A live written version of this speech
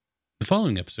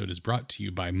following episode is brought to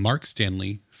you by Mark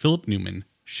Stanley, Philip Newman,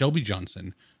 Shelby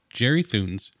Johnson, Jerry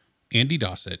Thunes, Andy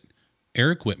Dossett,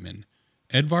 Eric Whitman,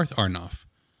 Edvarth Arnoff,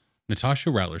 Natasha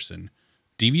Rallerson,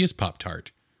 Devious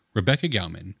Pop-Tart, Rebecca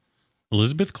Gauman,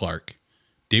 Elizabeth Clark,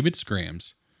 David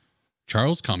Scrams,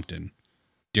 Charles Compton,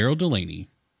 Daryl Delaney,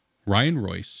 Ryan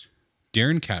Royce,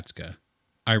 Darren Katzka,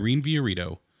 Irene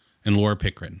Villarito, and Laura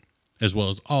Pickren, as well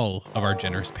as all of our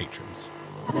generous patrons.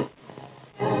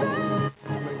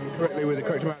 Correctly with the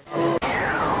correct amount.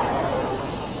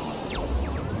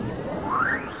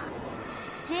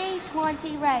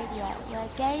 D20 Radio, where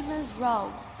gamers roll.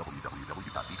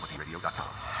 www.d20radio.com.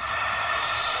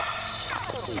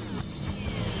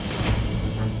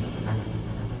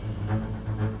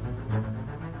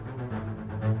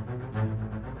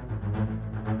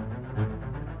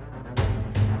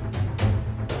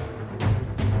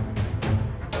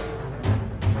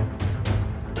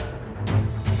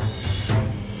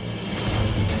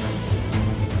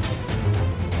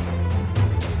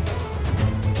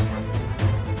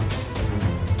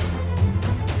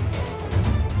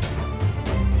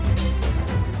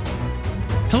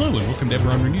 Hello and welcome to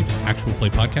Eberron Renewed, actual play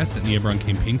podcast in the Eberron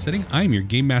campaign setting. I am your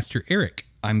game master, Eric.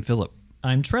 I'm Philip.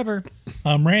 I'm Trevor.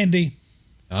 I'm Randy.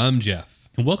 I'm Jeff.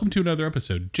 And welcome to another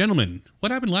episode. Gentlemen,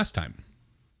 what happened last time?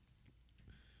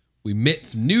 We met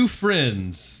some new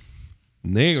friends.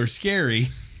 And they are scary.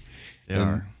 They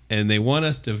are. And they want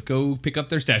us to go pick up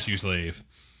their statue slave.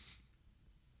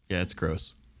 Yeah, it's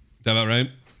gross. Is that about right?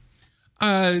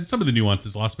 Some of the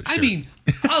nuances lost, but sure. I mean,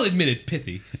 I'll admit it's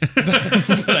pithy.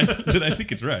 but I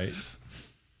think it's right.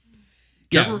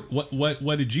 Trevor,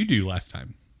 what did you do last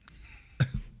time?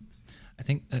 I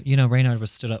think, Reynard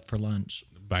was stood up for lunch.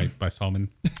 By Solomon.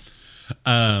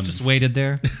 Just waited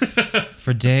there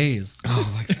for days.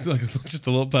 Oh, like just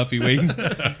a little puppy waiting.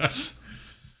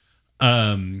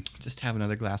 Just have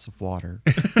another glass of water.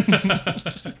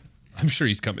 I'm sure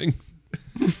he's coming.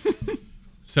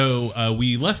 So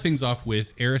we left things off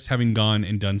with Eris having gone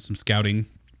and done some scouting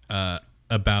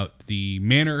about the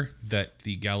manor that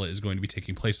the gala is going to be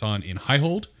taking place on in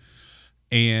Highhold.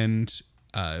 And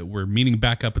we're meeting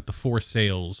back up at the Four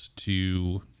Sails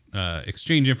to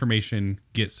exchange information,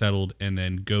 get settled, and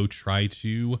then go try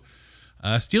to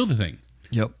steal the thing.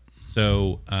 Yep.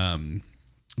 So,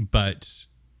 but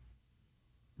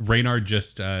Reynard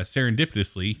just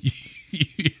serendipitously,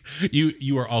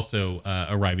 you are also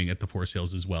arriving at the Four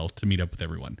Sails as well to meet up with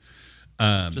everyone.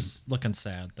 Just looking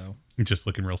sad, though. Just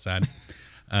looking real sad.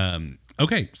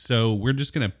 Okay, so we're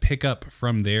just going to pick up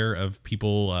from there of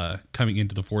people coming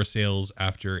into the Four Sails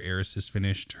after Eris has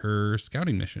finished her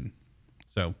scouting mission.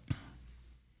 So,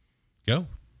 go.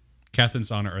 Kath and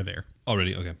Sana are there.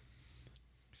 Already, okay.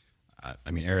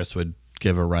 I mean, Eris would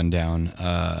give a rundown.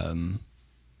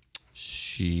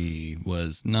 She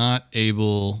was not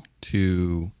able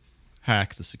to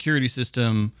hack the security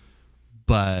system,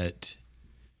 but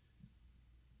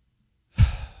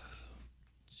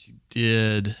she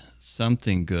did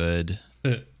something good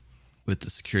with the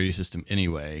security system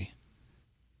anyway,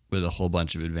 with a whole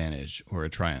bunch of advantage or a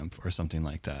triumph or something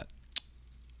like that.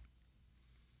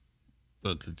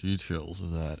 But the details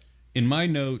of that. In my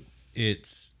note,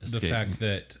 it's Escape. the fact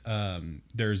that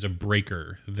there's a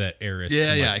breaker that Eris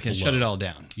I can shut it all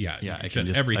down. Yeah, yeah, I I can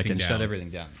can everything shut down. everything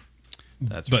down.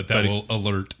 That's But that will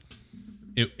alert.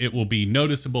 It will be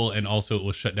noticeable, and also it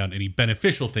will shut down any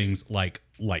beneficial things like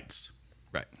lights.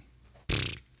 right.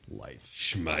 Lights.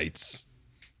 Schmites.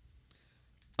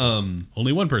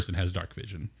 Only one person has dark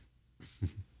vision.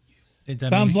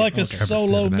 Sounds like a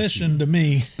solo mission to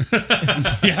me.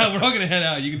 Yeah, we're all going to head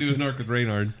out. You can do an arc with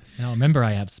Reynard. And I'll remember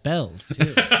I have spells,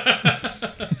 too.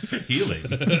 Healing,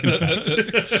 in fact.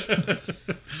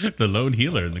 The lone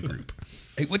healer in the group.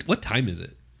 Hey, what time is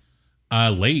it?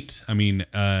 Late. I mean,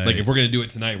 Like, if we're going to do it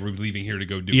tonight, we're leaving here to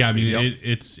go do it. yeah. I mean,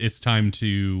 it's time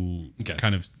to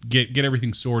kind of get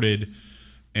everything sorted,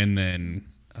 and then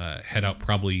head out.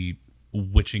 Probably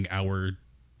witching hour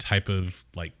type of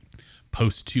like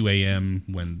post 2 a.m.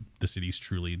 when the city's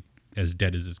truly as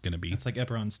dead as it's going to be. It's like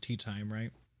Eberron's tea time,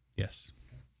 right? Yes.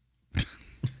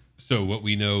 So what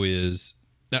we know is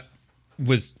that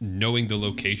was knowing the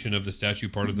location of the statue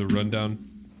part of the rundown.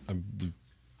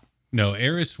 No,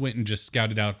 Eris went and just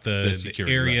scouted out the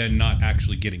security, area, right. not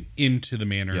actually getting into the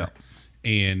manor, Yep.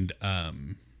 and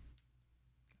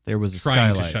There was a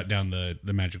trying skylight. to shut down the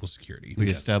magical security. We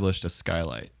established a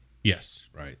skylight. Yes.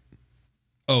 Right.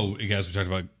 Oh, you guys were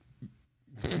talking about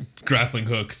grappling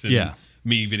hooks and Yeah.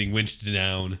 me getting winched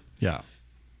down, Yeah.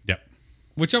 Yep.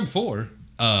 which I'm for.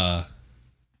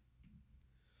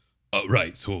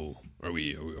 Right. So are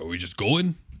we just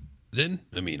going? then?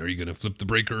 I mean, are you going to flip the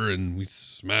breaker and we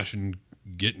smash and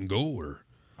get and go? Or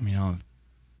I mean,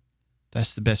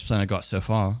 that's the best plan I got so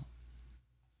far.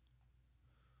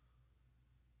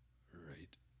 Right.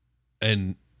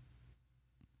 And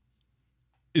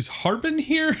is Harbin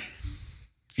here?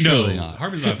 Surely no, not.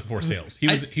 Harbin's not for sales. He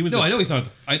was. No, I know he's not.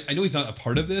 I know he's not a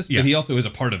part of this, Yeah. but he also is a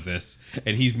part of this,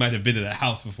 and he might have been to that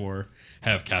house before.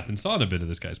 Have Kath and Sana been to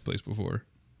this guy's place before?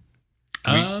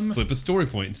 Flip a story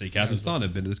point and say Kath and Sana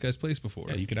have been to this guy's place before,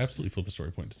 Yeah, you could absolutely flip a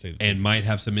story point to say that. and might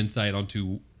have some insight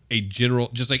onto a general.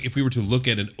 Just like if we were to look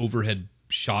at an overhead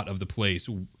shot of the place,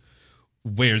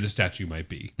 where the statue might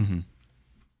be.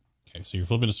 Okay, so you're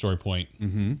flipping a story point.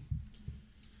 Mm-hmm.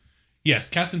 Yes,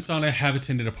 Kath and Sana have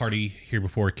attended a party here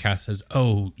before. Kath says,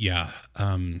 "Oh yeah,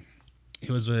 it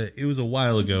was a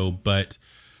while ago, but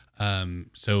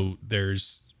so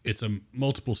it's a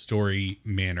multiple story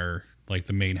manor, like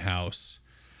the main house,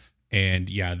 and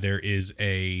yeah, there is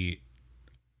a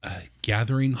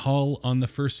gathering hall on the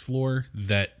first floor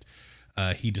that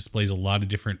he displays a lot of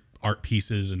different art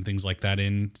pieces and things like that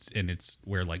in, and it's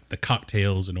where like the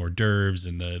cocktails and hors d'oeuvres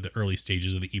and the early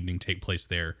stages of the evening take place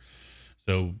there.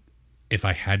 So if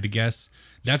I had to guess,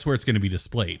 that's where it's going to be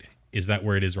displayed. Is that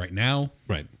where it is right now?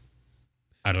 Right.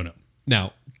 I don't know.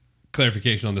 Now,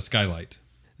 clarification on the skylight.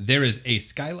 There is a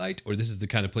skylight, or this is the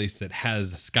kind of place that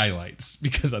has skylights?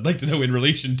 Because I'd like to know in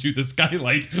relation to the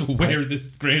skylight where this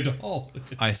grand hall is.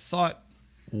 I thought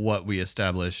what we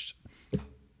established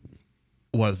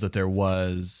was that there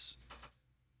was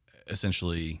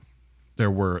essentially there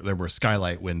were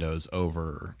skylight windows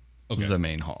over the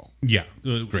main hall. Yeah,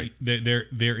 Great. There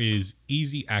is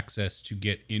easy access to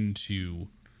get into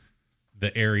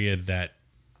the area that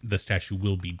the statue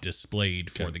will be displayed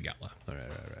for the gala. All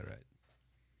right.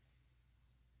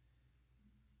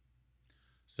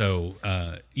 So,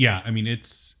 yeah, I mean,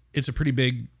 it's a pretty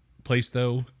big place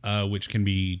though, which can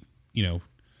be,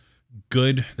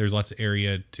 good. There's lots of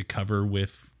area to cover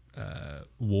with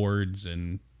wards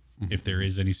and if there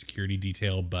is any security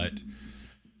detail, but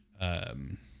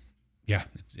yeah,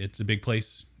 it's a big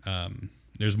place.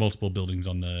 There's multiple buildings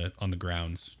on the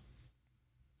grounds.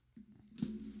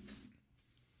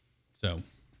 So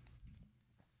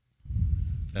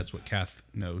that's what Kath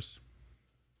knows.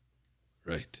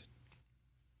 Right.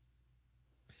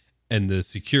 And the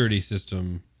security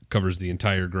system covers the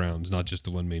entire grounds, not just the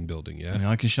one main building, yeah? I mean,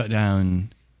 I can shut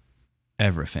down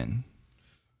everything.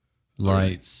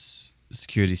 Lights,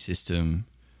 security system,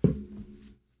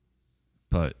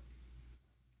 but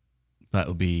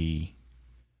that'll be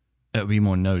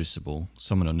more noticeable.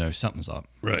 Someone will know something's up.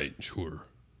 Right, sure.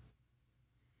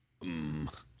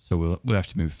 So we'll have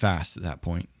to move fast at that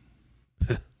point.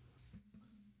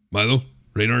 Milo,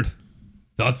 Reynard,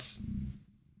 thoughts?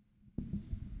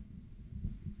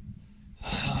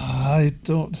 I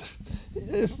don't.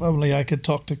 If only I could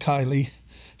talk to Kylie.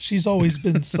 She's always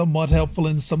been somewhat helpful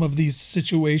in some of these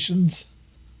situations.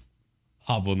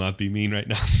 Hob will not be mean right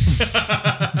now.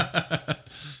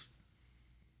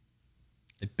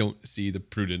 I don't see the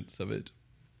prudence of it.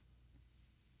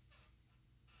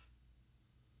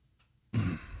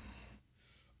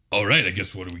 All right, I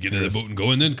guess what do we get in the boat and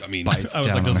go in then? I mean, Bites I was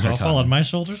down like, on does it her all fall tongue. on my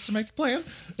shoulders to make the plan?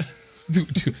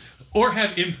 Or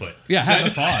have input. yeah, have a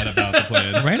thought about the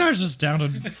plan. Raynar's just down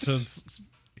to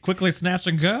quickly snatch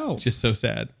and go. Just so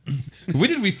sad. When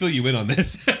did we fill you in on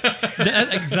this?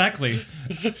 Exactly.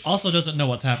 Also doesn't know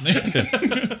what's happening.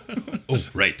 Oh,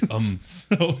 right.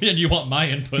 So, and you want my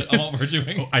input on what we're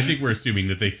doing? I think we're assuming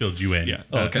that they filled you in. Yeah.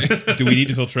 Okay. Do we need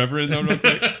to fill Trevor in though, real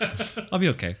quick? I'll be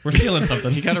okay. We're stealing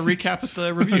something. You got to recap at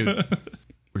the review.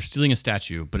 We're stealing a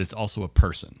statue, but it's also a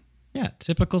person. Yeah,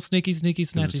 typical sneaky, 'Cause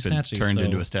snatchy, it's been snatchy. turned so-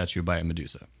 into a statue by a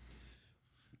Medusa.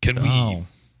 Can we? Oh,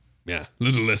 Yeah, a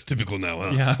little less typical now,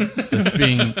 huh? yeah.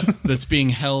 That's being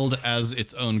held as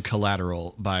its own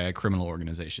collateral by a criminal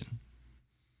organization.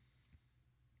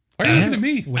 Why are you looking at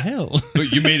me? Well,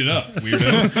 But you made it up,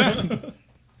 weirdo.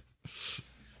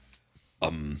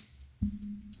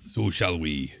 So shall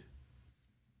we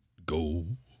go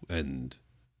and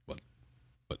what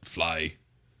fly?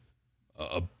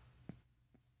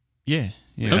 Yeah,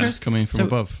 Okay. it's coming from So-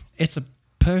 above. it's a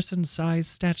person-sized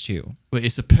statue. Well,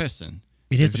 it's a person.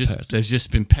 It is They've a just, person. They've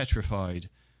just been petrified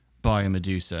by a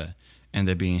Medusa, and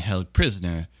they're being held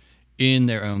prisoner in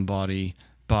their own body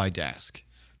by Dask.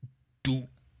 Do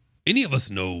any of us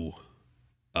know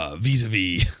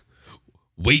vis-a-vis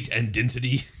weight and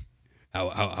density?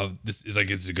 How this is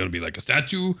like? Is it going to be like a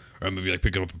statue, or am I be like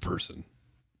picking up a person?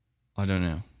 I don't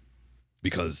know.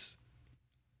 Because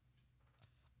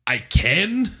I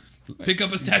can pick up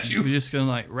a We're statue. just gonna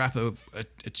like wrap a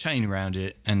chain around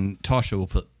it, and Tasha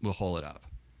will haul it up.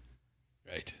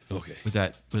 Right. Okay. with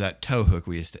that tow hook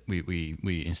we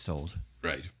installed.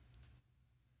 Right.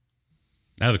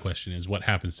 Now the question is, what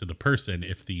happens to the person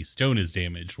if the stone is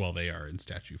damaged while they are in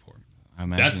statue form? I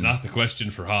imagine That's not the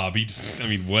question for Hob. He just, I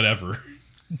mean, whatever.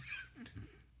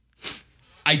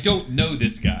 I don't know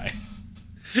this guy.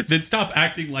 Then stop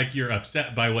acting like you're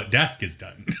upset by what Dask has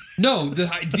done. No, the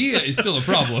idea is still a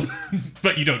problem.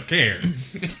 But you don't care.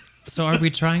 So are we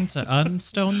trying to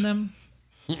unstone them?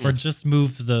 Or just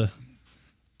move the...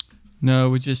 No,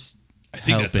 we're just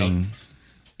think that's helping.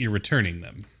 You're returning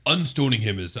them. Unstoning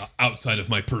him is outside of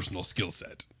my personal skill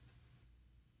set.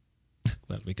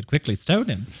 Well, we could quickly stone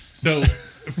him. So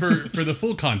for the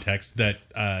full context that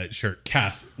sure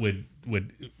Kath would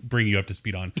bring you up to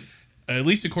speed on, at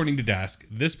least according to Dask,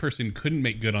 this person couldn't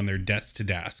make good on their debts to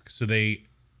Dask, so they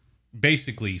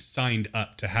basically signed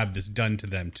up to have this done to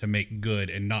them to make good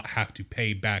and not have to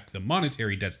pay back the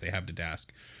monetary debts they have to Dask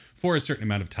for a certain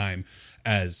amount of time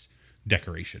as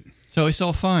decoration. So it's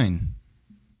all fine.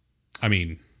 I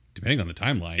mean, depending on the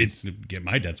timeline, It's- get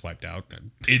my debts wiped out.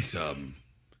 It's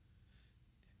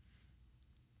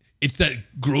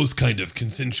that gross kind of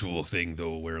consensual thing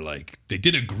though, where like they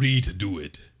did agree to do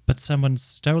it. But someone's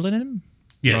stolen him?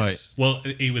 Yes. Right. Well,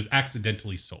 it was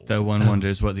accidentally sold. Though one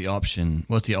wonders what the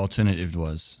alternative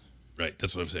was. Right,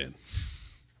 that's what I'm saying.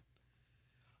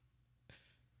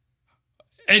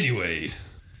 Anyway,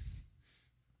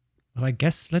 Well, I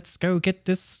guess let's go get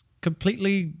this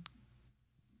completely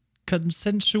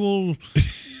consensual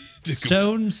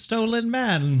stolen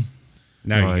man.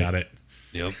 Now Right. you got it.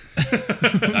 yep.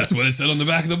 That's what it said on the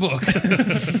back of the book.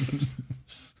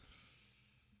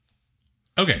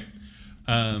 Okay.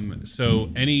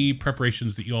 So any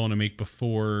preparations that you all want to make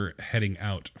before heading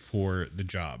out for the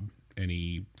job?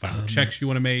 Any final checks you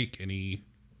want to make? Any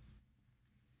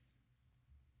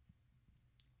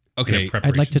Okay,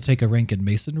 I'd like to take a rank in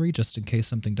masonry just in case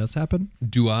something does happen.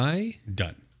 do I?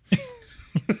 done.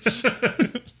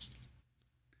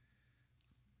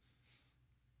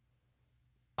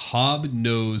 Hob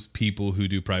knows people who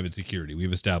do private security.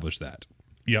 We've established that.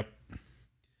 Yep.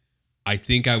 I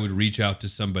think I would reach out to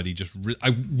somebody.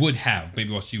 I would have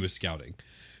maybe while she was scouting,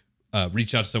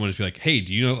 reach out to someone and be like, "Hey,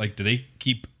 do you know? Like, do they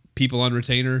keep people on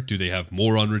retainer? Do they have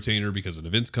more on retainer because an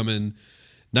event's coming?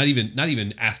 Not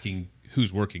even asking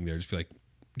who's working there. Just be like,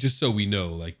 just so we know.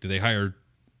 Like, do they hire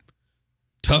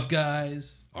tough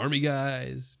guys, army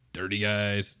guys, dirty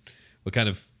guys? What kind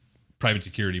of private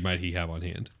security might he have on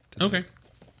hand? Okay.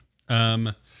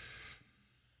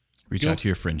 Reach out to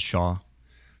your friend Shaw.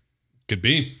 Could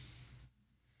be.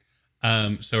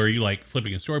 So are you like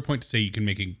flipping a story point to say you can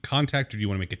make a contact, or do you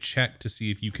want to make a check to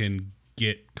see if you can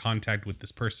get contact with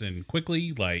this person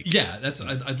quickly? Like, Yeah, that's.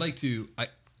 I'd like to.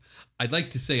 I'd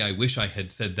like to say I wish I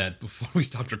had said that before we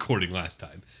stopped recording last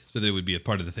time, so that it would be a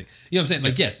part of the thing. You know what I'm saying?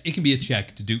 Like, yes, it can be a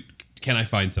check to do. Can I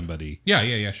find somebody?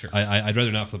 yeah, sure. I'd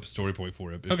rather not flip a story point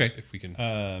for it. Okay. if we can,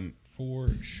 For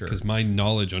sure. because my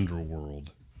knowledge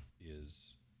underworld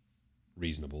is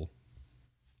reasonable.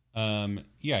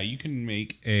 Yeah, you can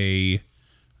make a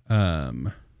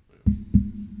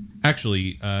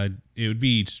actually it would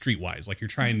be streetwise, like you're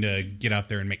trying to get out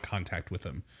there and make contact with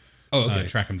them. Oh, okay.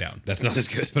 Track them down. That's not as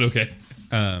good, but okay.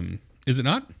 Is it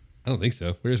not? I don't think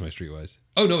so. Where's my streetwise?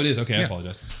 Oh no, it is. Okay, I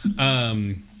apologize.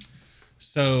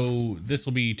 So this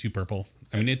will be 2 purple.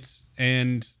 I mean, it's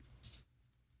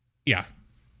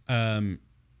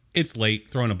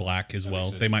late. Throw in a black as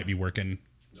well. They might be working.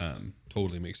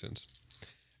 Totally makes sense.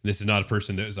 This is not a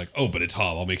person that is like, oh, but it's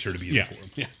Hob. I'll make sure to be there Yeah. for him.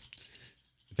 Yeah.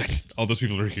 That's, all those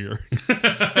people are here.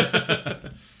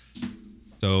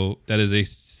 So that is a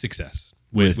success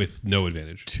with no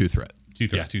advantage. 2 threat. 2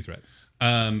 threat. Yeah, 2 threat.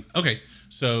 Okay,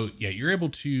 so yeah, you're able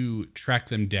to track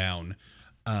them down,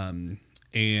 and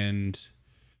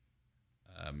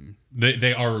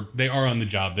they are on the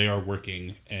job. They are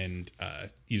working, and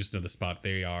you just know the spot.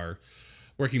 They are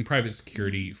working private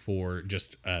security for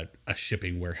just a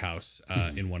shipping warehouse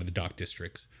in one of the dock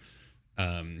districts.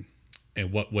 And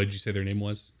what did you say their name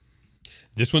was?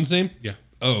 This one's name? Yeah.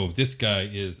 Oh, this guy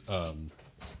is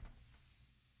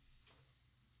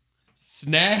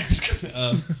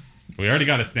Snaz. We already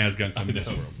got a snaz gun coming this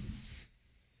world.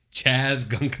 Chaz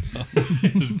Gunk.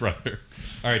 His brother.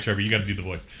 All right, Trevor, you got to do the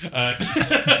voice.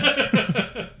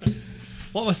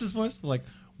 What was his voice? Like,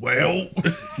 Well,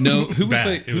 No, who was bad.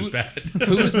 my It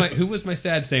was bad. who was my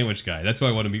sad sandwich guy? That's who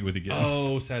I want to meet with again.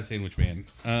 Oh, sad sandwich man.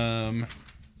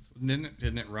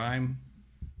 Didn't it rhyme?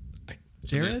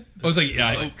 Jared? I was like,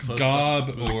 yeah,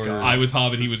 Gob or I was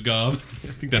Hob and he was Gob. I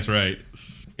think that's right.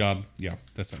 Gob. Yeah,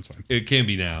 that sounds fine. It can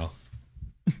be now.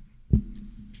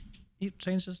 He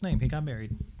changed his name. He got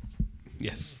married.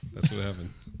 Yes, that's what happened.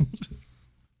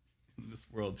 this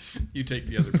world, you take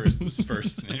the other person's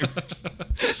first name.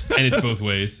 And it's both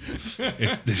ways.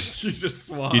 You just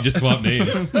swap. You just swap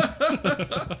names.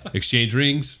 Exchange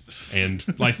rings and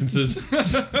licenses.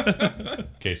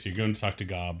 Okay, so you're going to talk to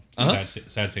Gob,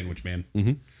 sad sandwich man.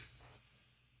 Mm-hmm.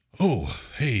 Oh,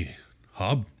 hey,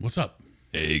 Hob, what's up?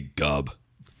 Hey, Gob.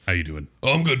 How you doing?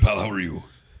 Oh, I'm good, pal. How are you?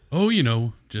 Oh,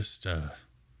 just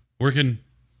working.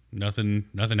 Nothing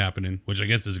happening, which I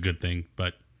guess is a good thing,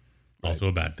 but also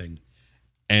a bad thing.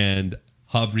 And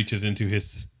Hob reaches into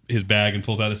his bag and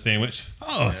pulls out a sandwich.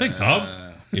 Oh, thanks, Hob.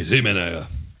 He says, hey, man,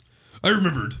 I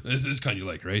remembered. This is kind you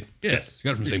like, right? Yes. You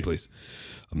got it from the same place.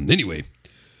 Anyway,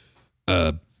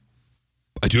 I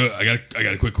got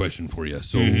a quick question for you.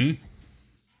 So,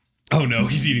 oh no,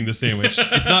 he's eating the sandwich.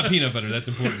 It's not peanut butter. That's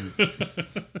important.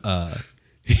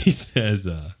 He says,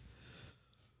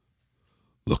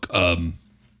 look,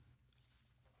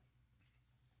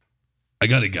 I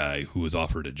got a guy who was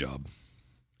offered a job.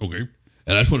 Okay.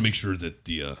 And I just want to make sure that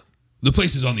the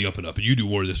place is on the up and up, and you do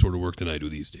more of this sort of work than I do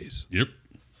these days. Yep.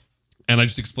 And I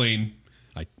just explain,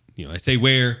 I say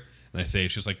where, and I say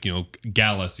it's just like,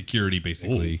 gala security,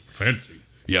 basically. Oh, fancy.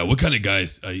 Yeah, what kind of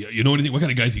guys, you know anything? What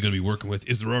kind of guys are you going to be working with?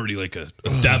 Is there already like a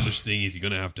established thing? Is he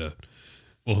going to have to?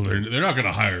 Well, they're not going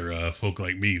to hire folk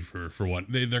like me for one.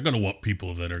 They're going to want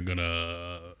people that are going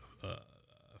to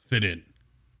fit in,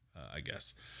 I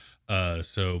guess.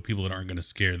 So people that aren't going to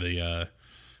scare the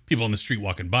people on the street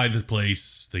walking by the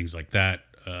place, things like that.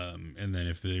 And then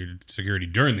if they're security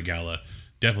during the gala,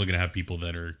 definitely going to have people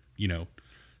that are,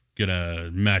 going to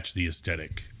match the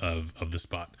aesthetic of the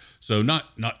spot. So not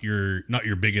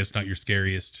your biggest, not your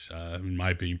scariest, in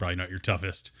my opinion, probably not your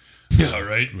toughest. Yeah,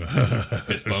 right.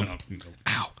 Fist bump.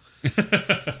 Ow.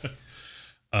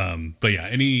 But yeah,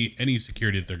 any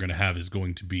security that they're going to have is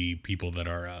going to be people that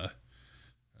are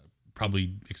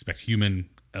probably expect human,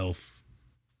 elf,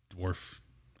 dwarf,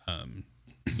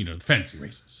 fancy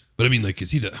races. But I mean, like,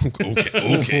 is he the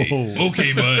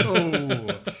okay, bud?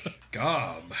 Oh,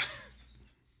 Gob.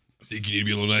 I think you need to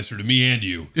be a little nicer to me and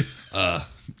you. I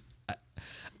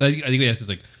think they asked is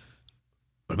like,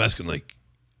 I'm asking like,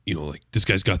 this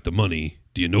guy's got the money.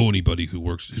 Do you know anybody who's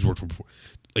worked for him before?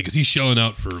 Like, is he shelling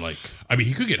out for like? I mean,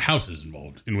 he could get houses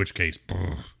involved. In which case,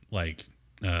 like,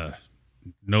 no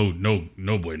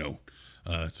bueno.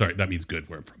 Sorry, that means good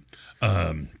where I'm from.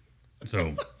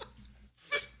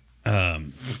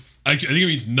 I think it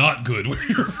means not good where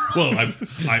you're from. Well,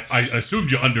 I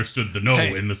assumed you understood the no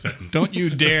in the sentence. Don't you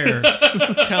dare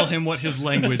tell him what his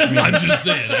language means. I'm just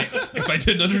saying, if I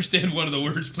didn't understand one of the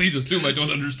words, please assume I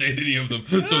don't understand any of them,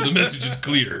 so the message is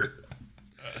clear.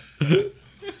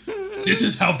 This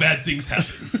is how bad things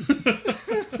happen.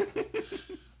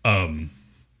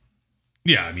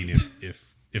 Yeah, I mean,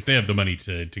 if they have the money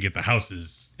to get the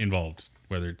houses involved,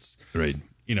 whether it's right,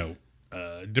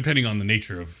 depending on the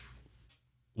nature of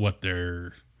what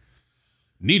they're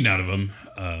needing out of them,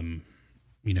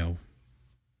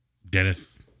 Deneth,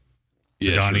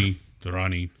 Donnie,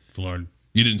 Thorani, Thorn.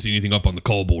 You didn't see anything up on the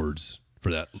call boards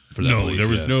for that. No, place, there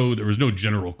was no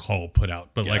general call put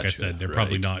out. But like I said, they're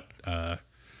probably not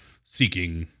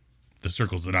seeking the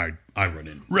circles that I run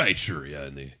in. Right, sure, yeah,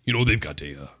 and they've got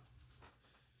a.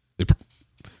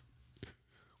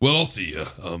 Well, I'll see you.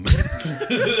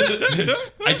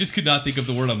 I just could not think of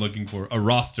the word I'm looking for. A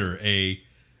roster, a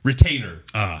retainer.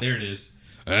 There it is.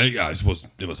 Yeah, I suppose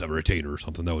they must have a retainer or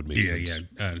something. That would make sense.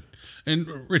 Yeah. And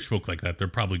rich folk like that, they're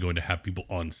probably going to have people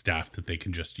on staff that they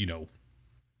can just,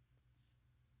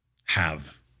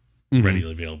 have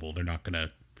readily available. They're not going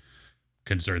to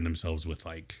concern themselves with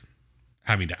like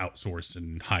having to outsource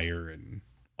and hire and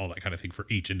all that kind of thing for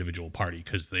each individual party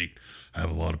because they have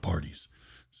a lot of parties.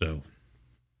 So,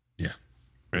 yeah.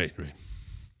 Right.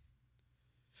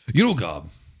 Gob.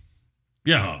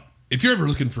 Yeah. If you're ever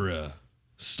looking for a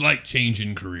slight change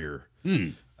in career,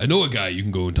 I know a guy you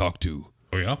can go and talk to.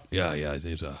 Oh, yeah? Yeah. His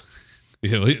name's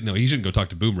no, he shouldn't go talk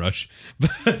to Boom Rush.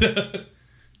 But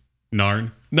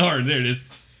Narn, there it is.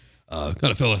 Got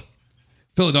a fella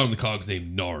down in the cogs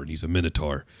named Narn. He's a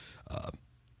Minotaur.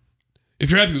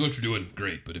 If you're happy with what you're doing,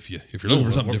 great. But if you're looking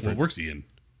for something different, what works he in?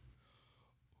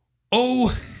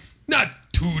 Oh, not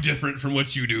too different from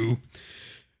what you do.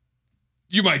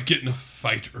 You might get in a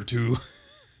fight or two.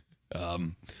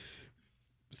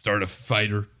 Start a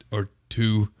fight or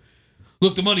two.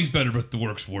 Look, the money's better, but the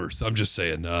work's worse. I'm just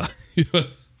saying. Oh,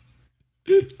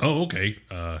 okay.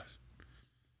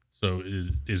 So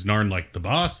is Narn like the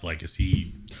boss? Like, is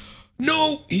he?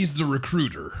 No, he's the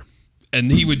recruiter,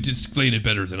 and he would explain it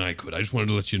better than I could. I just wanted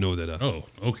to let you know that. Oh,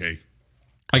 okay.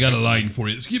 I got a line for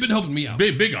you. You've been helping me out.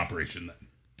 Big operation then.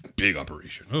 Big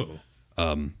operation. Oh.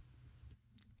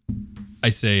 I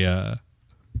say,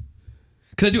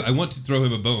 because I want to throw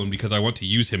him a bone because I want to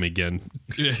use him again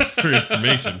for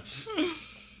information.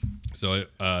 So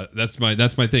that's my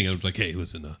thing. I was like, hey,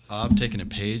 listen. I'm taking a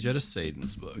page out of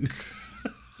Saden's book.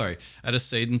 Sorry, out of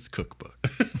Saden's cookbook.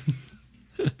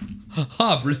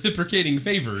 Hob reciprocating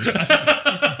favors.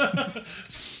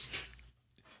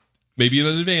 Maybe in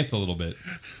advance a little bit.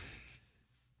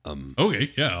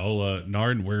 Okay, yeah. I'll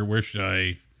Narn. Where should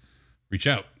I reach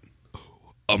out?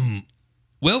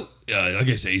 Well, like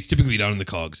I say, he's typically down in the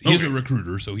cogs. He is a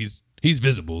recruiter, so he's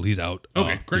visible. He's out.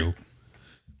 Okay, great.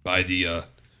 By the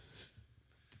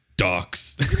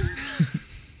docks,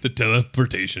 the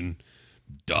teleportation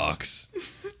docks.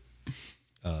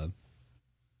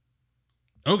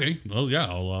 Okay, well, yeah.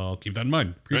 I'll keep that in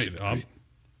mind. Appreciate it. Right.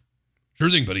 Sure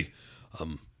thing, buddy.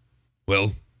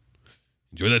 Well,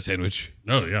 enjoy that sandwich.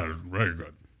 Oh yeah, right.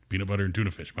 Peanut butter and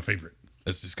tuna fish, my favorite.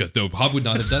 That's disgusting. No, Hob would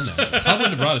not have done that. Hob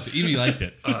wouldn't have brought it to even he liked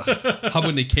it. Hob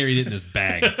wouldn't have carried it in his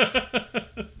bag.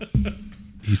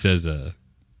 He says,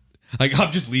 like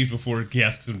Hob just leaves before he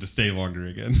asks him to stay longer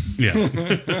again. Yeah.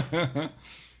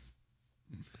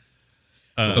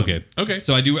 Okay. Okay.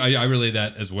 So I relay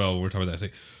that as well. We're talking about that. I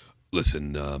say,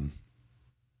 listen,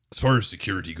 as far as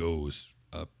security goes,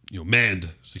 manned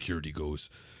security goes,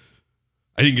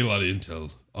 I didn't get a lot of intel.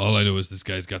 All I know is this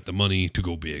guy's got the money to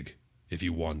go big if he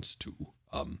wants to.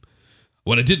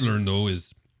 What I did learn, though,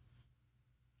 is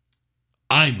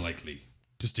I'm likely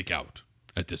to stick out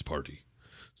at this party.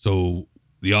 So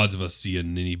the odds of us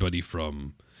seeing anybody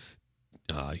from,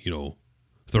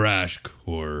 Thrashk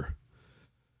or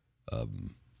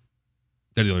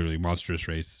they're the only really monstrous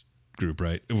race group,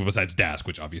 right? Besides Dask,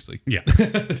 which obviously. Yeah.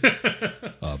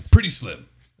 Pretty slim.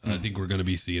 I think we're going to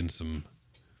be seeing some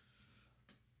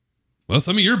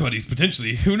of your buddies,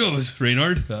 potentially. Who knows,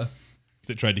 Reynard?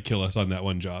 That tried to kill us on that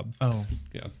one job. Oh,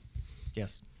 Yeah.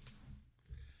 yes.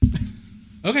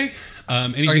 Okay. I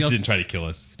Anything guess else? they didn't try to kill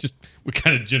us. Just we're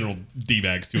kind of general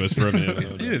D-bags to us for a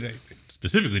minute. Yeah, they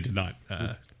specifically did not.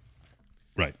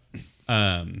 Right.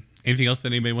 Anything else that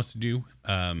anybody wants to do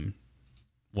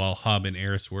while Hob and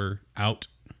Eris were out?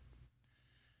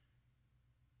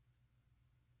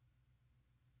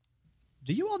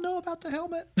 Do you all know about the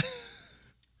helmet?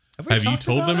 Have you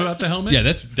told them about the helmet? Yeah,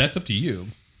 that's up to you.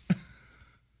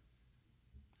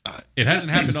 It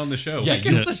hasn't happened on the show. I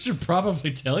guess I should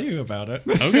probably tell you about it.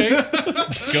 Okay.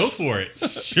 Go for it.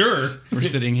 Sure. We're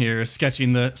sitting here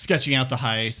sketching out the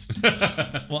heist.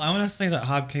 Well, I want to say that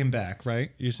Hob came back,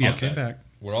 right? You said Yeah. Hob came back.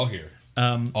 We're all here.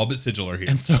 All but Sigil are here.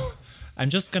 And so I'm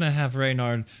just going to have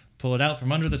Reynard pull it out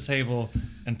from under the table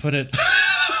and put it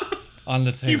on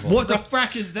the table. What the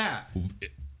frack is that?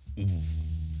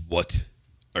 What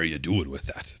are you doing with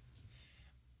that?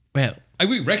 Well,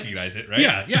 We recognize it, right?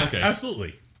 Yeah, Okay.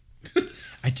 absolutely.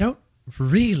 I don't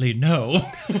really know.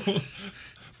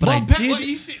 But I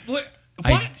did. What?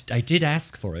 I did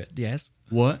ask for it, yes.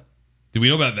 What? Do we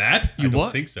know about that? I don't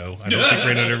what? think so. I don't think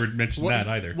Reynard ever mentioned that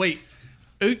either. Wait.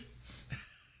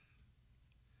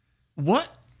 What?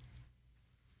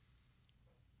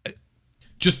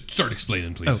 Just start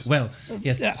explaining, Oh, please. well,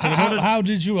 yes. Yeah, So in order, how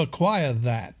did you acquire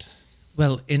that?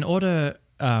 well, in order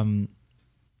to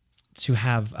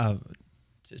have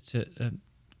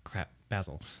crap,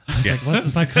 Basil. I was like,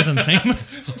 what's my cousin's name?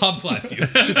 Hob slaps you.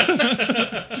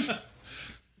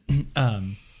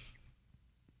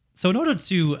 So in order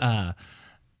to how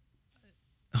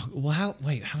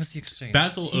was the exchange?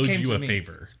 Basil He owed came you to a me.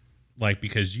 favor,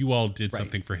 because you all did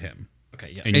something for him.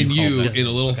 Okay, yes. And And you, called in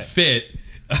a little fit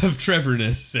of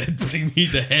Trevorness, said, "Bring me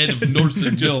the head of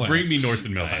Norson Just Millhouse." bring me Norse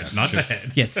and Millhouse, not the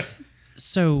head. Yes.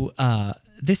 So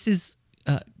this is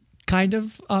kind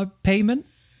of a payment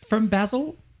from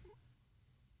Basil.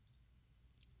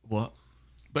 What?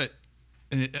 But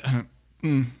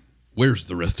Where's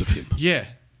the rest of him? yeah.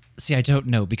 See, I don't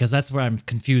know because that's where I'm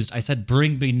confused. I said,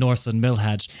 "Bring me Norse and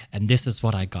Millhadge," and this is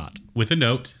what I got. With a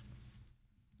note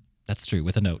That's true,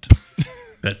 with a note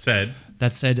that said,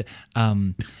 that said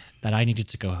that I needed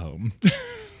to go home.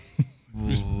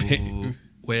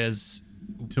 Where's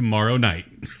tomorrow night.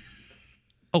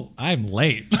 Oh, I'm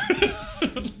late.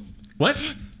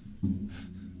 What?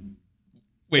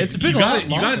 Wait, It's been You a got lot it. You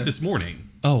got longer. it this morning.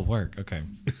 Oh, work. Okay.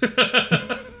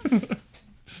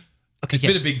 Okay. it's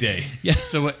been a big day.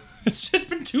 so what? It's just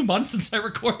been 2 months since I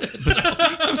recorded. So.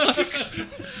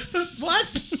 What?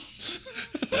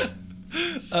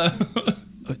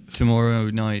 Tomorrow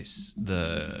night's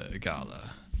the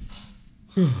gala.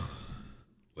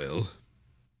 Well,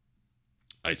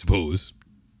 I suppose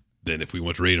then if we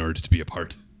want Reynard to be a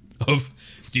part of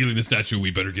stealing the statue,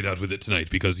 we better get out with it tonight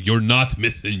because you're not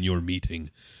missing your meeting.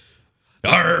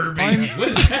 Arr, baby. What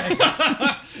is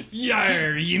that?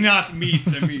 Yar, you not meet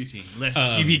the meeting. Lest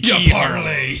she be Yeah,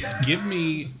 parlay. Give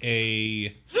me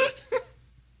a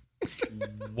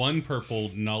 1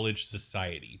 purple knowledge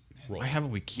society roll. Why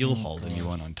haven't we keelhauled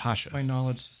anyone on Tasha? My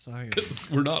knowledge society.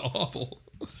 We're not awful.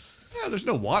 Yeah, there's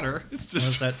no water. It's What does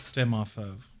just. that stem off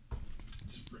of?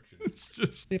 It's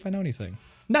just. See if I know anything.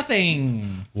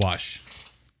 Nothing. Wash.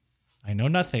 I know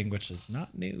nothing, which is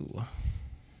not new.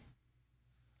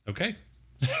 Okay.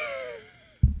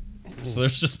 So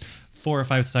there's just 4 or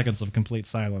 5 seconds of complete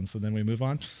silence, and then we move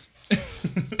on.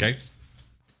 Okay.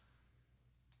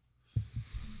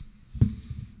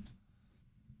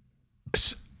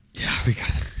 Yeah, we got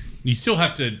it. You still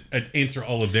have to answer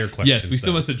all of their questions. Yes, we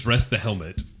still though. must address the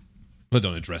helmet. Well,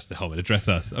 don't address the helmet. Address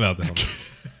us about the helmet.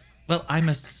 Well, I'm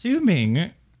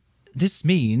assuming this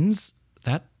means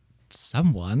that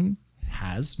someone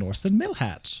has Norson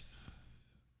Millhatch.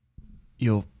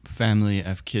 Your family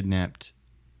have kidnapped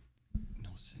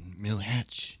Nelson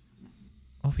Millhatch.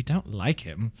 Oh, we don't like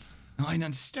him. No, I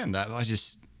understand that, but I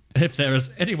just. If there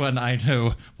is anyone I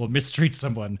know will mistreat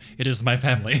someone, it is my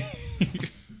family.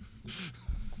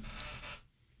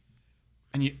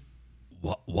 And you.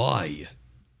 Why? Why?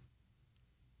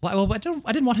 Well, I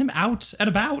didn't want him out and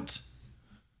about.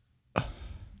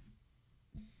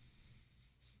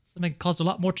 Something caused a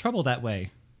lot more trouble that way.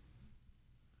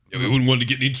 Yeah, we wouldn't want to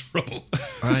get in any trouble.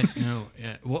 Right,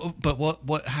 yeah. But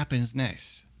what happens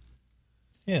next?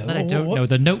 Yeah, That I don't know.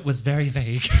 The note was very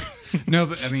vague. No,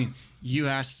 but I mean, you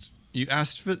asked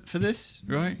for this,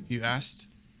 right? You asked.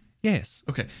 Yes.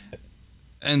 Okay.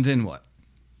 And then what?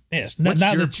 Yes. What's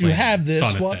Now your that you plan? have this,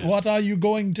 Sana what says. are you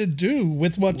going to do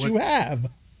with what you have?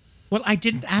 Well, I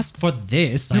didn't ask for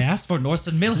this. I asked for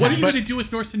Norson Millhatch. What are you going to do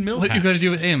with Norson Millhatch? What are you going to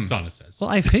do with him? Sana says. Well,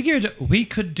 I figured we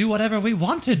could do whatever we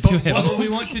wanted to him. What do we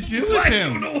want to do with I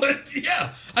him? don't know what.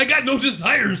 Yeah, I got no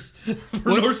desires for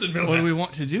Norson Millhatch. What do we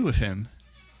want to do with him?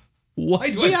 Why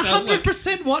do We I sound like...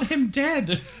 100% want him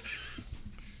dead.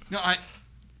 No,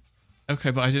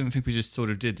 Okay, but I didn't think we just sort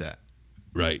of did that.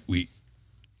 Right, we...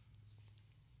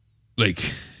 Like...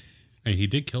 And he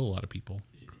did kill a lot of people.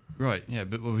 Right, yeah,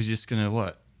 but were we just going to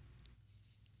what?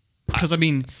 Because, I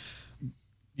mean,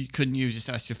 couldn't you just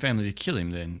ask your family to kill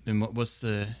him then? Then what's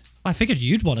the... I figured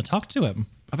you'd want to talk to him.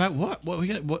 About what?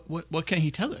 What can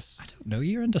he tell us? I don't know.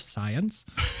 You're into science.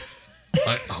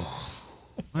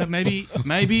 Well, maybe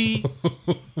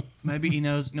he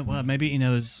knows. No, well, maybe he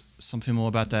knows something more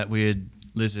about that weird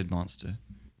lizard monster.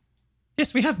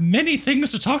 Yes, we have many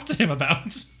things to talk to him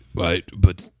about. Right,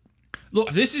 but... Look,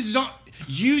 this is not.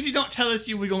 You did not tell us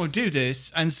you were going to do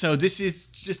this, and so this is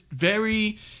just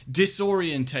very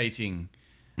disorientating.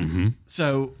 Mm-hmm.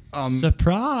 So,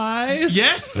 Surprise!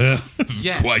 yes,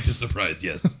 yes, Quite a surprise,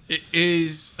 yes. It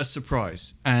is a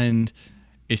surprise, and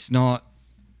it's not.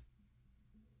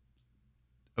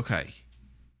 Okay.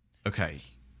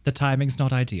 The timing's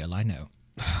not ideal, I know.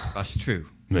 That's true.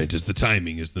 Right, just the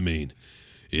timing is the main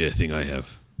thing I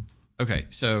have. Okay,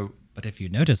 so But if you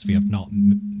notice, we have not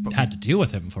had to deal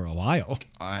with him for a while.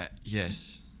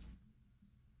 yes.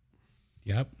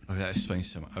 Yep. Okay, that explains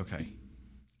so much. Okay.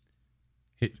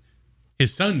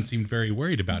 His son seemed very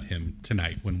worried about him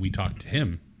tonight when we talked to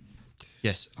him.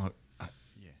 Yes. Yeah.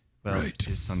 Well, Right.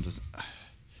 his son doesn't.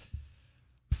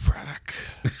 Frack.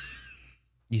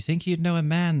 You think you'd know a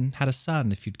man had a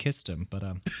son if you'd kissed him, but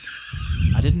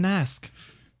I didn't ask.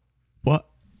 What?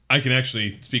 I can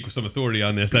actually speak with some authority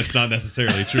on this. That's not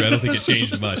necessarily true. I don't think it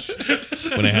changed much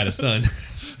when I had a son.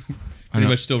 Pretty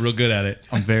much still real good at it.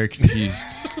 I'm very confused.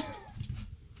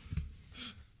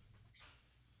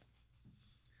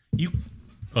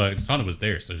 Sana was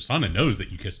there, so Sana knows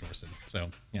that you kissed Norson. So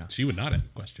Yeah. she would not have a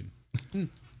question.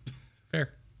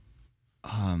 Fair.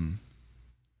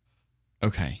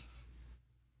 Okay.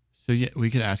 So yeah, we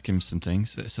could ask him some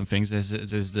things. There's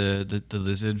the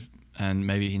lizard, and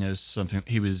maybe he knows something.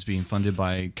 He was being funded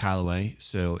by Callaway,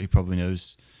 so he probably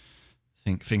knows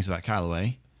things about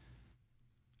Callaway.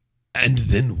 And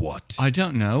then what? I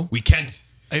don't know. We can't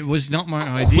It was not my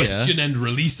idea. question and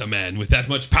release a man with that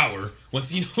much power once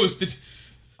he knows that...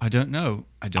 I don't know.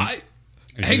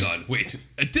 Hang on, wait.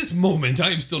 At this moment, I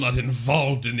am still not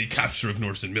involved in the capture of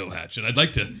Norson Millhatch, and I'd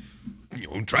like to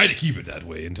try to keep it that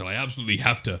way until I absolutely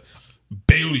have to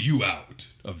bail you out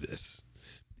of this.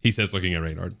 He says, looking at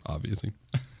Reynard, obviously.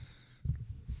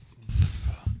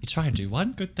 You try and do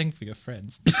one good thing for your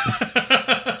friends.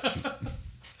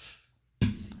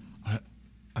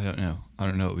 I don't know. I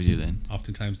don't know what we do then.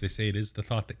 Oftentimes they say it is the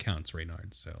thought that counts,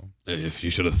 Reynard. So If you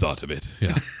should have thought of it,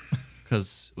 yeah.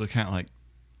 Because we can't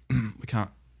we can't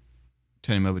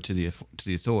turn him over to the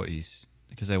authorities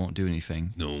because they won't do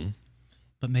anything. No.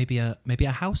 But maybe a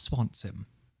house wants him.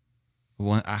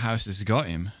 A house has got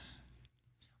him.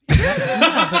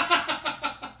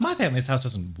 My family's house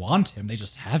doesn't want him. They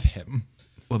just have him.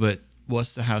 Well, but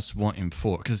what's the house want him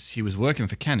for? Because he was working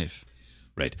for Kenneth.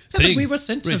 Right. Yeah, but we were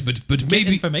sent to but get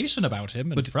maybe information about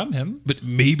him and from him. But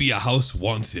maybe a house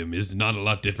wants him is not a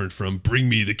lot different from bring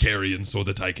me the carrion so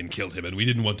that I can kill him, and we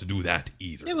didn't want to do that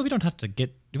either. Yeah, but we don't have to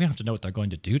know what they're going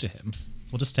to do to him.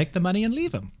 We'll just take the money and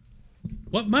leave him.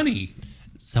 What money?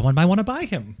 Someone might want to buy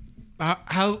him.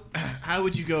 How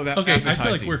would you go about Okay, advertising? I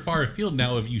feel like we're far afield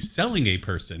now of you selling a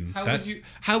person.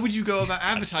 How would you go about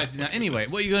advertising that anyway?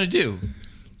 What are you going to do?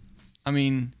 I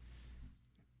mean,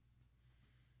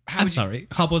 I'm sorry,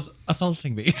 Hob was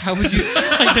assaulting me. How would you?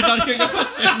 I did not hear your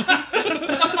question.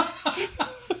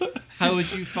 How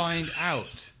would you find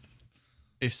out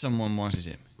if someone wanted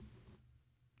him?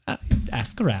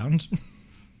 Ask around.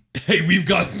 Hey, we've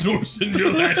got Dorson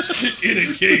Nilhatch in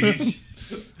a cage.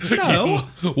 No.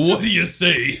 What do you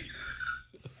say?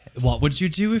 What would you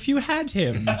do if you had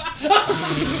him?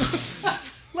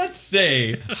 Let's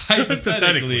say,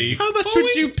 hypothetically, How much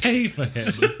would you pay for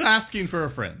him? Asking for a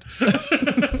friend.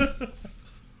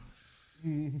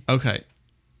 Okay.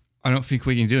 I don't think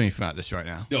we can do anything about this right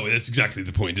now. No, that's exactly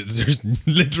the point. There's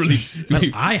literally... Well,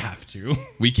 I have to.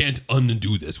 We can't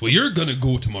undo this. Well, you're going to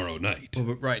go tomorrow night. Well,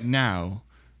 but right now,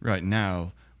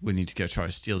 we need to go try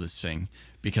to steal this thing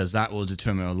because that will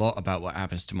determine a lot about what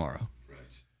happens tomorrow.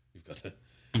 Right. You've got to...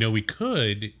 We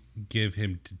could give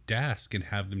him to Dask and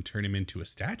have them turn him into a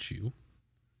statue.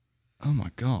 Oh my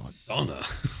god. Sauna.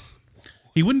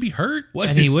 He wouldn't be hurt.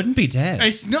 And he wouldn't be dead.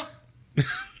 It's not.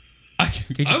 I'm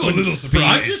a little surprised.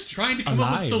 I'm just trying to come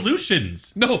up with Alive.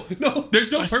 solutions. No.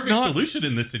 There's no That's perfect not- solution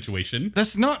in this situation.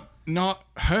 That's not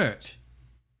hurt.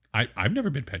 I've never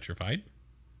been petrified.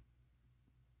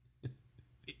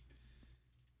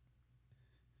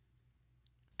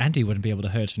 And he wouldn't be able to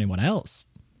hurt anyone else.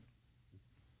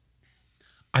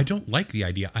 I don't like the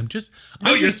idea. I'm just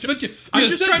No, trying to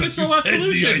throw out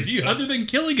solutions other than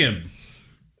killing him.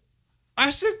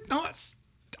 I said not.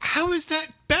 How is that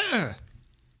better?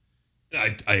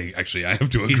 I actually have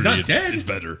to agree. He's not it's, dead. It's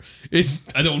better.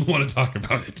 I don't want to talk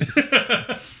about it.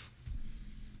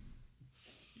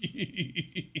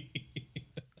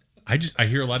 I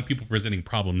hear a lot of people presenting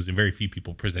problems and very few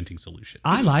people presenting solutions.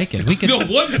 I like it. We could. No,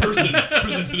 one person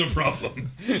presented a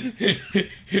problem.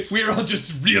 We're all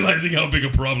just realizing how big a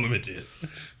problem it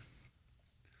is.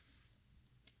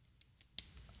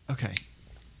 Okay.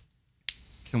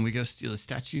 Can we go steal a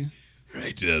statue?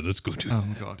 Right, yeah, let's go do Oh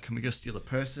my god. Can we go steal a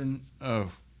person?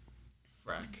 Oh,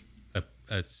 frack.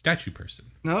 A statue person.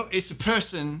 No, it's a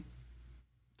person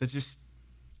that just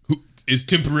Who is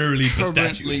temporarily the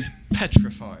currently statue.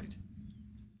 petrified.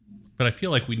 But I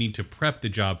feel like we need to prep the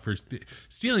job for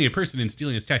stealing a person and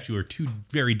stealing a statue are two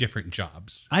very different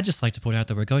jobs. I'd just like to point out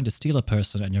that we're going to steal a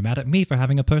person, and you're mad at me for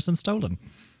having a person stolen.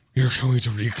 You're going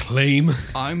to reclaim.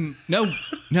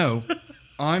 No.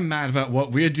 I'm mad about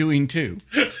what we're doing too.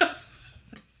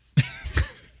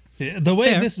 Yeah, the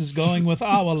way Fair. this is going with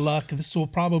our luck, this will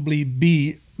probably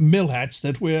be Millhatch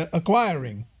that we're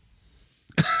acquiring.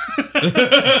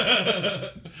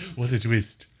 What a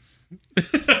twist.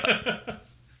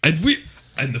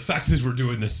 And the fact is we're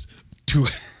doing this to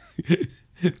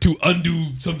undo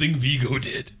something Vigo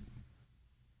did.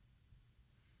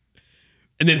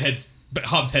 And then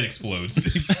Hobbs' head explodes.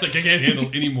 He's just like, I can't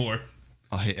handle anymore.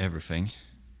 I hate everything.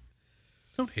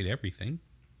 Don't hate everything.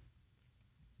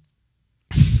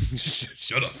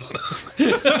 Shut up, son.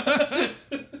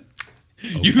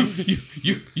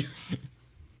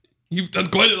 You've done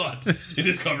quite a lot in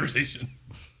this conversation.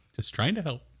 Just trying to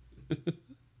help.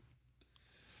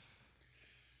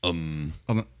 I'm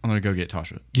gonna go get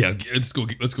Tasha. Yeah, let's go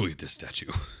get this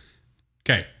statue.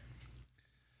 Okay.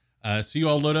 So you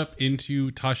all load up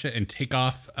into Tasha and take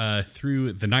off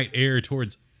through the night air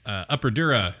towards Upper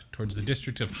Dura, towards the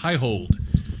district of Highhold,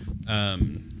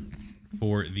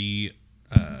 for the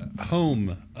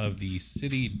home of the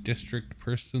city district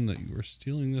person that you were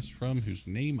stealing this from, whose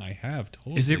name I have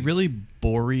totally. Is it really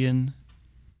Borean?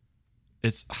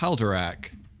 It's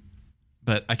Haldorak,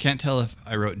 but I can't tell if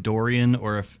I wrote Dorian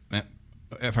or if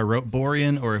I wrote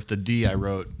Borean or if the D I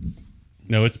wrote.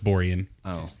 No, it's Borean.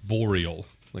 Oh, Boreal,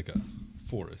 like a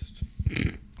forest.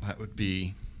 that would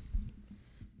be.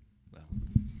 Well,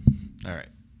 all right.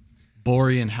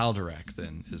 Borean Haldorak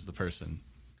then is the person.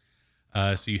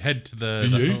 So you head to the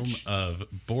home of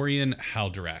Borean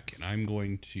Haldorak, and I'm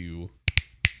going to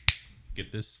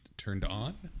get this turned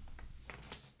on.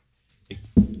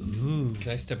 Can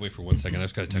I step away for 1 second? I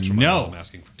just got a text from my No. mom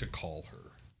asking to call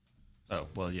her. Oh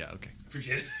well, yeah, okay.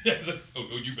 Appreciate it. I was like, oh,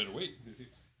 you better wait. I'm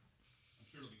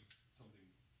sure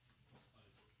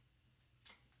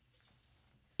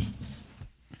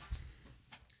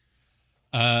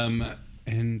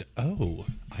And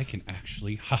I can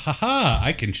actually,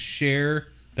 I can share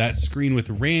that screen with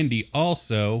Randy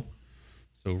also,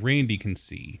 so Randy can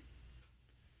see.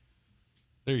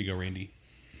 There you go, Randy.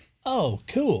 Oh,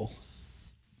 cool.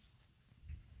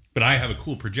 But I have a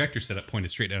cool projector set up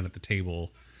pointed straight down at the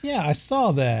table. Yeah, I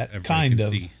saw that. Everybody Kind can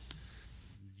of. see.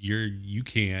 You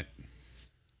can't.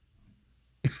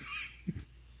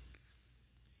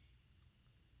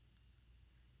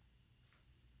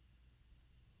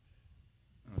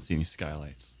 I don't see any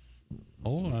skylights.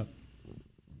 Hold up.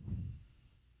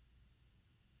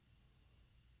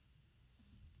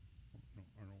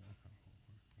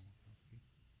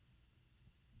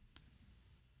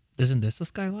 Isn't this a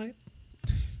skylight? I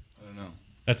don't know.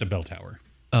 That's a bell tower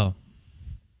Oh.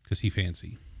 because he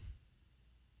fancy.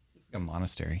 Looks like a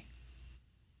monastery.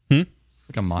 Hmm? It's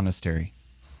like a monastery.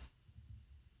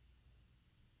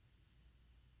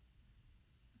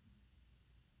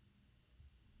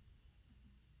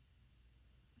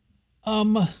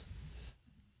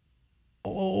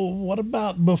 What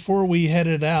about before we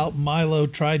headed out, Milo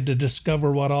tried to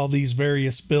discover what all these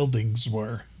various buildings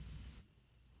were?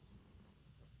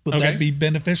 Would Okay. that be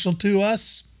beneficial to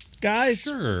us, guys?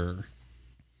 Sure.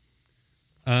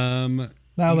 Now You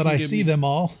that can I give see me- them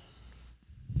all.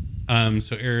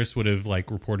 So Eris would have like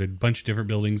reported a bunch of different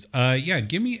buildings. Yeah,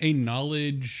 give me a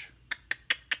knowledge.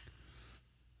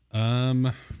 I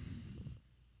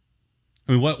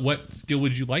mean, what skill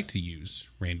would you like to use,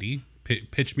 Randy?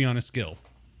 Pitch me on a skill.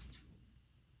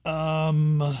 Got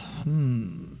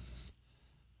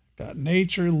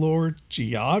nature, lore,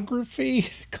 geography,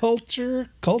 culture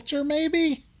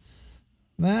maybe?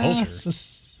 Nah, Culture.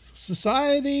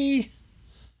 society,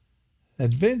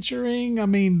 adventuring. I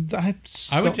mean,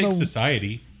 I would take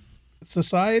society.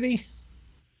 society.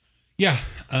 Yeah.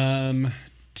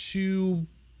 2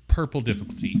 purple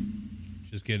difficulty.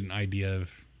 Just get an idea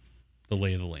of the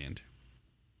lay of the land.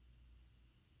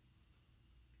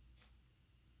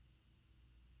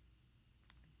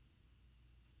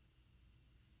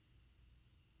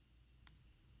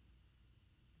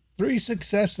 Three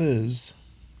successes.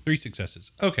 3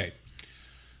 successes. Okay.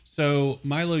 So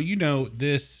Milo, you know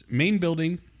this main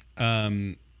building,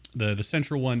 the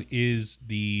central one is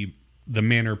the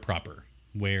manor proper,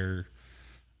 where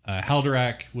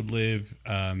Haldorak would live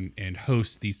and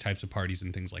host these types of parties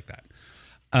and things like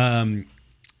that.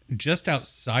 Just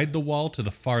outside the wall to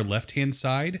the far left-hand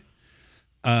side,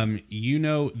 you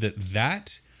know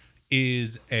that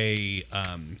is a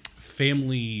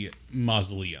family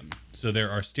mausoleum. So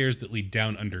there are stairs that lead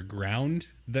down underground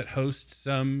that host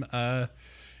some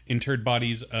interred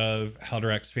bodies of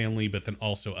Haldorak's family, but then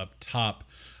also up top,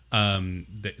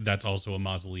 that's also a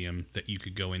mausoleum that you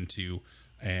could go into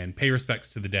and pay respects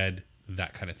to the dead,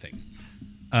 that kind of thing.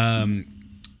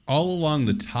 All along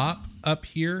the top up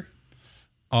here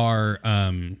are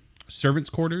servants'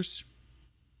 quarters,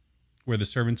 where the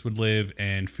servants would live,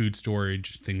 and food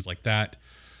storage, things like that.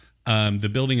 The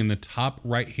building in the top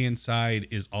right-hand side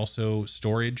is also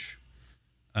storage.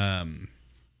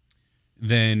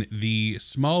 Then the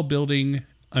small building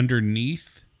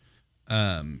underneath,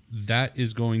 that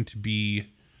is going to be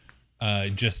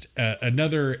just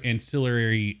another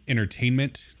ancillary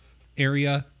entertainment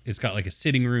area. It's got like a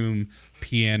sitting room,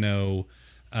 piano.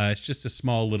 It's just a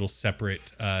small little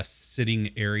separate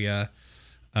sitting area.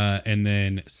 And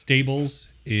then stables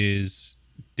is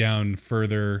down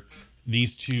further.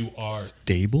 These 2 are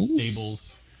Stables?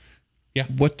 stables. Yeah.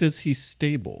 What does he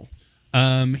stable?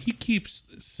 He keeps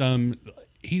some.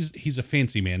 He's a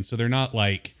fancy man, so they're not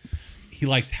like. He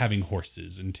likes having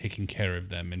horses and taking care of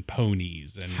them, and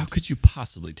ponies, and How could you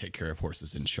possibly take care of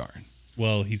horses in Sharn?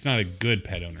 well, he's not a good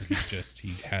pet owner. He's just he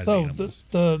has So animals.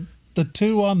 the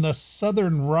 2 on the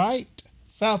southern right,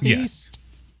 southeast.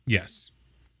 Yes.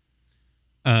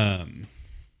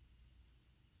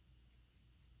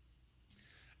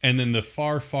 And then the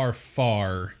far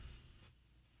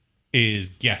is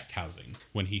guest housing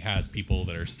when he has people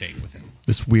that are staying with him.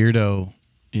 This weirdo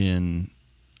in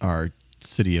our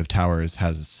city of towers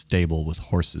has a stable with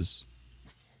horses.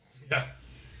 Yeah.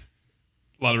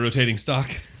 A lot of rotating stock.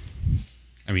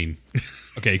 I mean,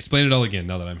 Okay, explain it all again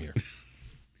now that I'm here.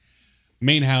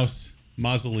 main house,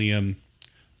 mausoleum,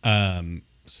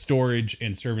 storage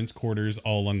and servants' quarters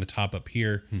all along the top up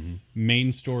here.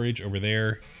 Main storage over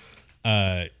there,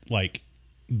 like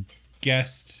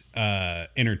guest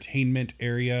entertainment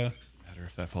area. Matter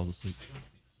if that falls asleep.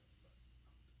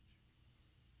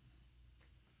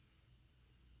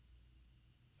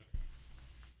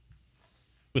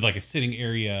 With like a sitting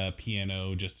area,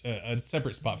 piano, just a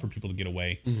separate spot for people to get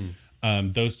away.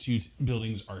 Those 2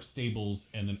 buildings are stables,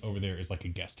 and then over there is like a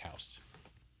guest house.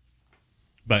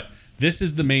 But this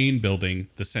is the main building,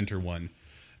 the center one,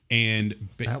 and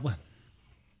That one.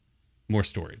 more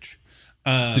storage.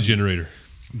 It's the generator.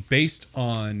 Based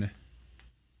on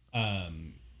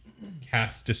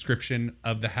Kath's description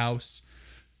of the house,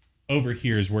 over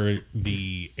here is where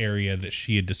the area that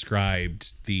she had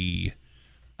described, the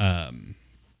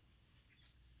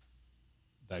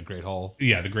That great hall.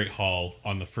 the Great Hall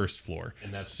on the first floor.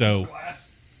 And that's so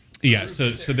glass. yeah,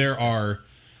 so there are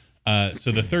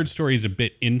so the third story is a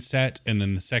bit inset, and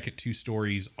then the second two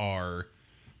stories are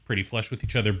pretty flush with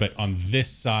each other. But on this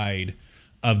side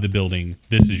of the building,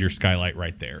 this is your skylight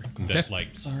right there. That's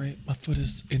like Sorry, my foot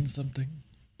is in something.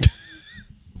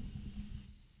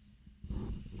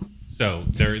 so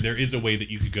there is a way that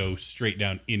you could go straight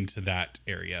down into that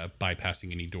area,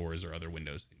 bypassing any doors or other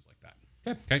windows, things like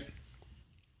that. Okay.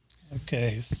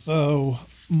 Okay, so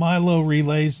Milo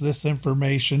relays this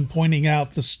information, pointing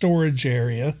out the storage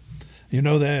area. You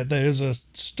know that there's a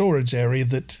storage area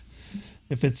that,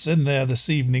 if it's in there this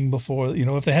evening before,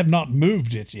 if they have not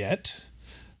moved it yet,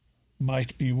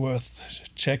 might be worth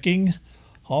checking.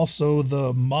 Also,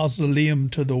 the mausoleum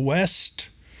to the west.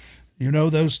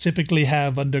 Those typically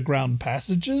have underground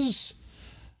passages.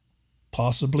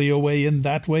 Possibly a way in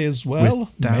that way as well. With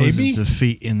thousands maybe. of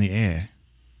feet in the air.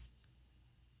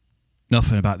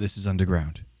 Nothing about this is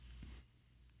underground.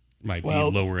 Might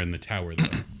Well- be lower in the tower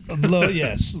though.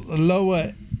 Yes,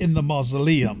 lower in the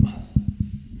mausoleum.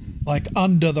 Like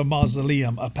under the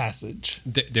mausoleum, a passage.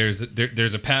 There's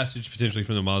a passage potentially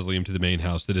from the mausoleum to the main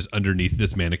house that is underneath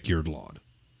this manicured lawn.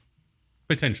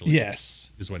 Potentially.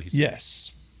 Yes. Is what he said.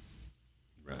 Yes.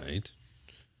 Right.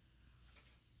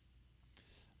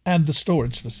 And the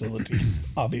storage facility,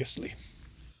 obviously.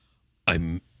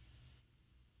 I'm.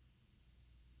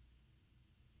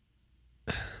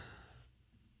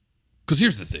 Because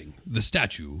here's the thing: the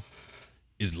statue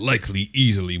is likely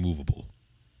easily movable.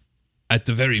 At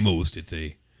the very most, it's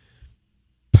a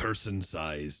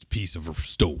person-sized piece of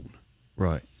stone.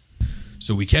 Right.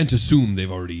 So we can't assume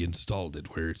they've already installed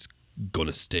it where it's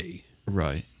gonna stay.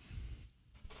 Right.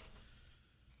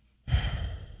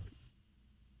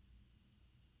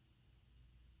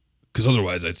 Because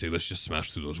otherwise, I'd say let's just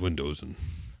smash through those windows. And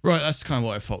Right, that's kind of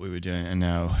what I thought we were doing, and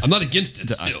now I'm not against it.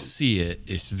 that I Still, see it,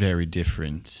 it's very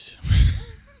different.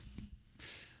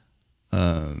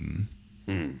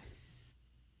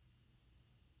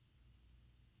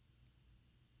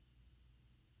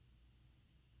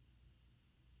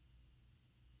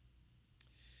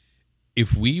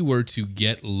 if we were to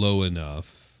get low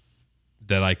enough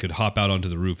that I could hop out onto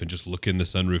the roof and just look in the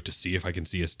sunroof to see if I can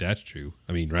see a statue,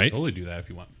 I mean, right? Totally do that if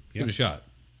you want. Give it a shot.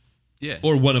 Yeah.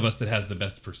 Or one of us that has the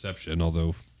best perception,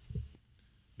 although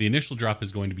The initial drop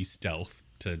is going to be stealth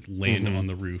to land on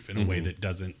the roof in a way that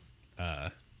doesn't.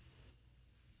 That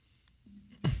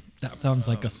sounds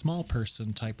like a small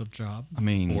person type of job. I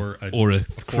mean, Or a former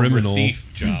criminal.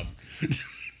 thief job.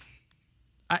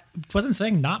 I wasn't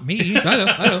saying not me. I know.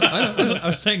 I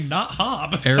was saying not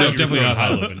Hob. Eris, Definitely not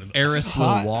Hollow into the- Eris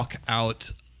will walk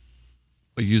out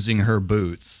using her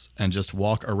boots and just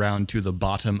walk around to the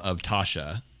bottom of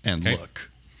Tasha and Okay.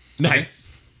 look.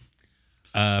 Nice.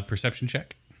 Perception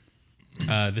check.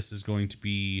 This is going to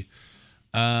be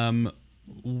 1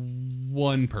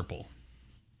 purple.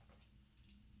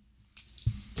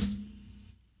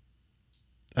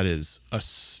 That is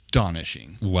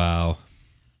astonishing. Wow.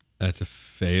 That's a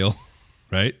fail,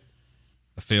 right?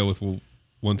 A fail with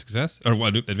one success? Or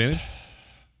one advantage?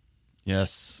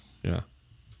 Yes. Yeah.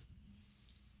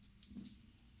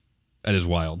 That is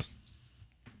wild.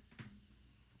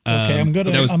 Okay, I'm that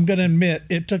was- gonna admit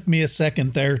it took me a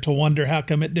second there to wonder how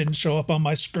come it didn't show up on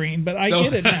my screen, but I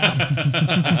get it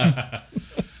now.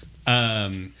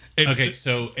 Okay,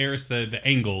 so Eris, the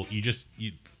angle, you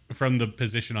from the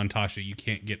position on Tasha, you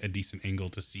can't get a decent angle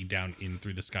to see down in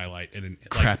through the skylight. And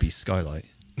Crappy skylight.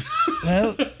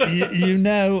 Well,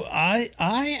 I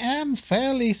am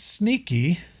fairly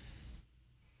sneaky.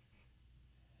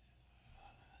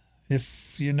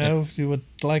 If if you would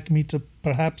like me to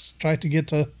perhaps try to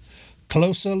get a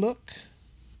closer look.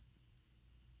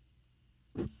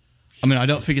 I mean, I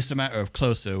don't think it's a matter of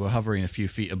closer. We're hovering a few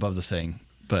feet above the thing.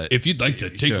 But If you'd like to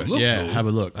take sure, a look, yeah, though, have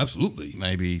a look. Absolutely.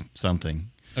 Maybe something.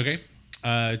 okay,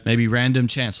 Maybe random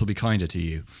chance will be kinder to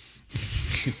you.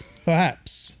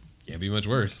 Perhaps. Can't be much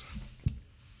worse.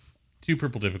 2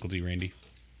 purple difficulty, Randy,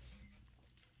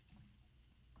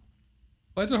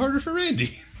 Why is it harder for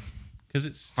Randy? because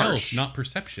it's stealth, Harsh. not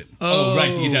perception. Oh,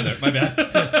 right, to get down there. My bad.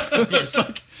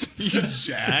 You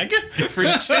jag?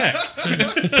 Different check.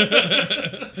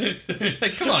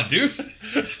 Like, come on, dude.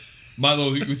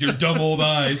 Milo, with your dumb old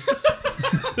eyes.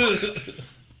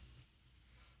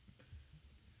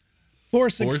 4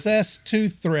 success, 2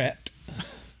 threat.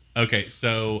 Okay,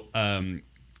 so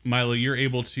Milo, you're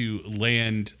able to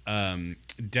land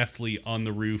deftly on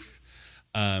the roof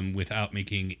without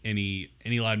making any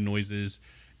loud noises,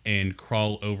 and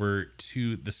crawl over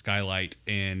to the skylight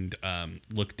and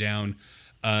look down.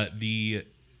 The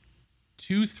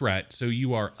 2 threat, so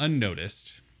you are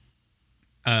unnoticed.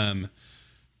 Oh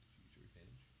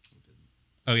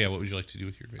yeah, what would you like to do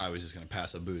with your advantage? I was just going to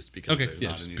pass a boost because Okay. there's Yeah,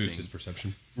 not just anything. boost his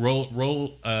perception.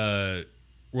 Roll a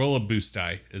boost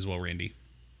die as well, Randy.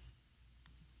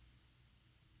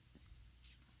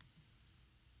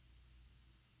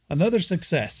 Another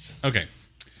success. Okay.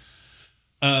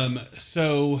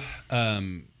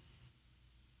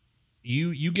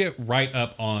 You get right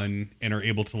up on and are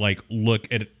able to like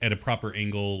look at a proper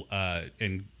angle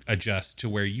and adjust to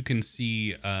where you can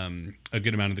see a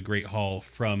good amount of the Great Hall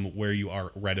from where you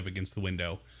are right up against the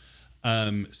window.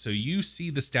 So you see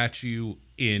the statue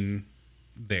in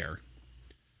there.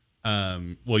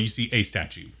 Well, you see a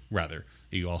statue rather.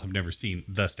 You all have never seen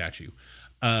the statue.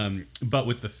 But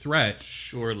with the threat,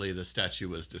 Surely the statue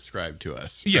was described to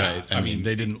us. Yeah, right? I I mean, mean,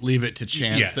 they didn't leave it to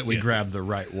chance yes, that we yes, grabbed yes. the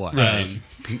right one.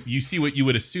 you see what you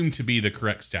would assume to be the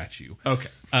correct statue. Okay.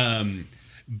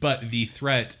 But the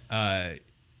threat,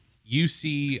 you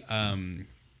see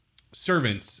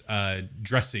servants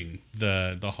dressing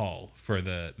the hall for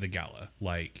the gala,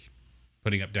 like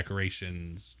putting up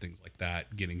decorations, things like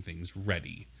that, getting things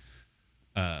ready.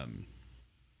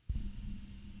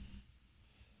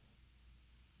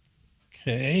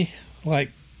 Okay.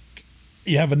 Like,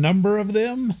 you have a number of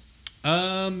them?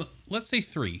 Let's say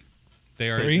 3. They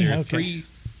are 3? There are Okay.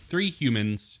 three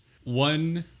humans,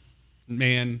 1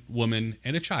 man, woman,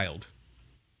 and a child.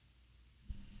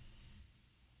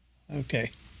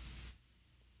 Okay.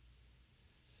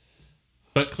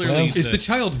 But clearly, Well, Is the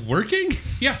child working?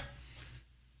 yeah.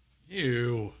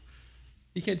 Ew.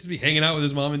 He can't just be hanging out with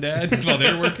his mom and dad while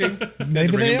they're working.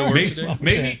 Maybe bring they him to are. work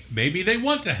Maybe, today? maybe they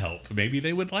want to help. Maybe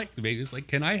they would like. Maybe it's like,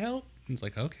 can I help? And it's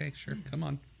like, okay, sure, come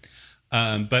on.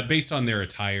 But based on their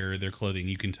attire, their clothing,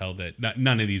 you can tell that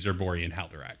none of these are Borean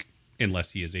Haldorak,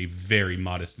 unless he is a very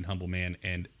modest and humble man,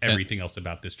 and everything else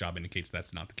about this job indicates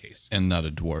that's not the case. And not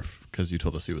a dwarf, because you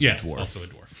told us he was Yes, a dwarf. also a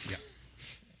dwarf. Yeah.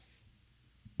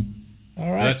 All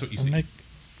right. That's what you see. All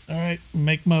right.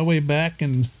 Make my way back,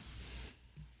 and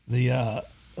the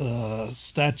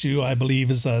statue, I believe,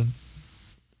 is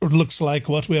looks like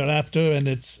what we are after, and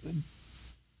it's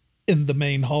in the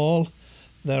main hall.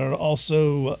 There are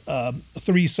also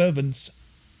 3 servants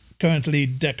currently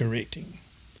decorating.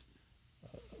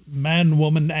 Man,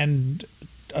 woman, and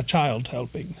a child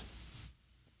helping.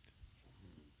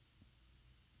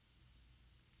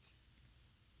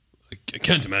 I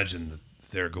can't imagine that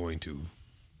they're going to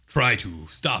try to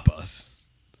stop us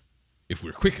if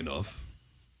we're quick enough.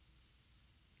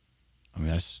 I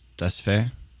mean, that's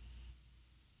fair.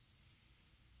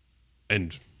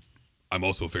 And I'm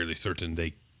also fairly certain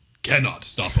they cannot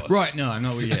stop us. Right, no, I'm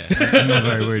not, I'm not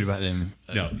very worried about them.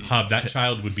 No, Hob, that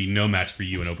child would be no match for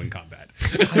you in open combat.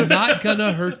 I'm not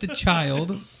gonna hurt the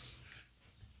child.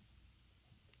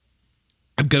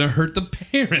 I'm gonna hurt the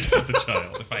parents of the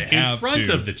child if I have In front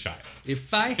to. of the child.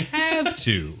 If I have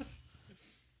to.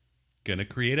 Gonna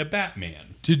create a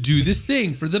Batman. To do this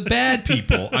thing for the bad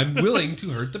people, I'm willing to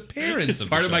hurt the parents As of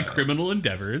part the of my child. criminal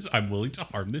endeavors, I'm willing to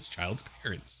harm this child's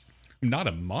parents. I'm not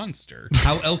a monster.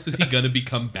 How else is he gonna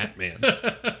become Batman?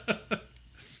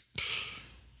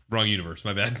 Wrong universe,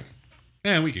 my bad.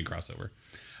 We can cross over.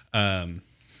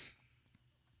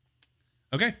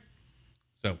 Okay.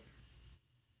 So,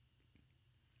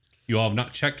 you all have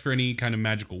not checked for any kind of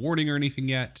magical warding or anything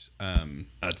yet.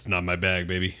 That's not my bag,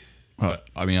 baby.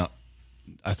 I mean,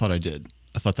 I thought I did.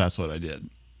 I thought that's what I did.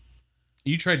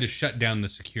 You tried to shut down the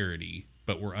security,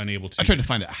 but were unable to. I tried to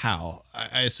find out how.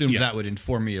 I assumed Yeah. that would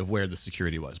inform me of where the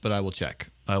security was, but I will check.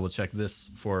 I will check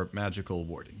this for magical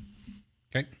warding.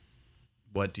 Okay.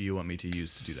 What do you want me to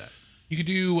use to do that? You could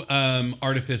do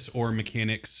artifice or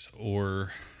mechanics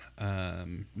or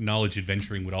knowledge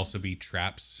adventuring would also be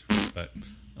traps, but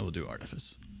I will do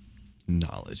artifice.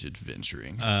 Knowledge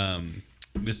adventuring.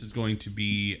 this is going to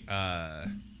be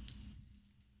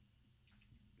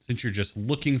since you're just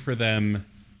looking for them,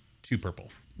 2 purple.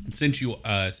 And since you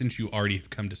already have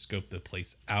come to scope the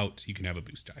place out, you can have a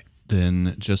boost die.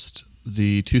 Then just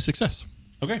the 2 success.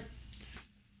 Okay.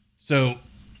 So,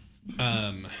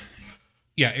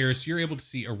 yeah, Eris, you're able to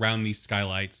see around these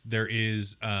skylights. There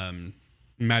is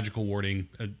magical warding.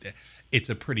 It's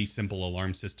a pretty simple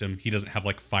alarm system. He doesn't have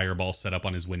like fireball set up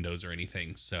on his windows or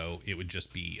anything, so it would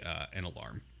just be an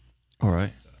alarm. All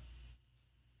right.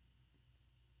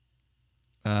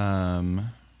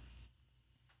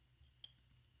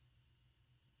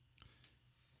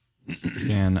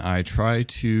 can I try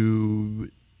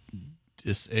to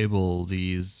disable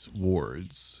these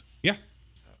wards? Yeah.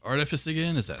 Artifice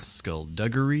again? Is that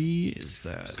skullduggery? Is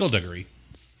that Skullduggery.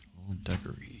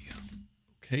 Skullduggery.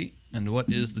 Okay. And what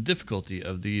is the difficulty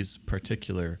of these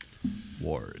particular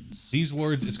wards? These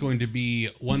wards, it's going to be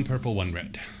 1 purple, 1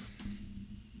 red.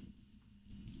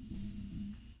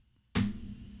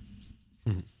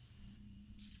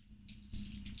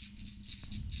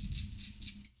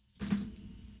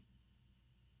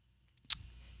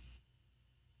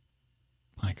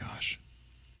 My gosh.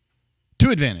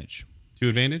 2 advantage. 2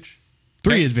 advantage.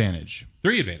 3 Okay. advantage.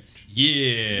 3 advantage.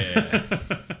 Yeah.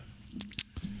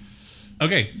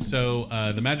 Okay, so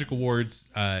the magical wards,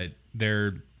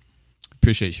 they're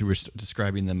Appreciate you were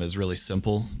describing them as really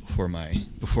simple before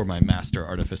my master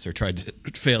artificer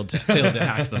failed to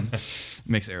hack them.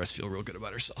 Makes Eris feel real good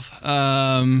about herself.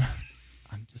 I'm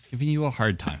just giving you a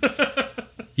hard time.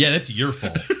 Yeah, that's your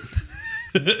fault.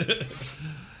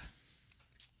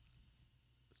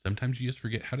 sometimes you just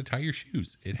forget how to tie your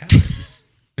shoes. It happens.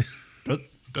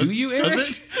 Do you, Eric? Does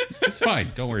it? It's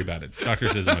fine. Don't worry about it. Doctor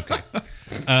says I'm okay.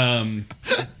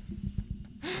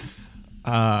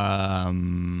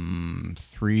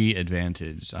 3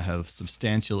 advantage. I have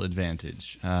substantial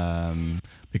advantage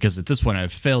because at this point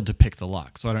I've failed to pick the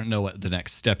lock, so I don't know what the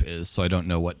next step is. So I don't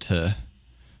know what to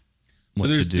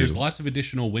do. There's lots of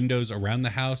additional windows around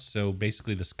the house. So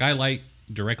basically, the skylight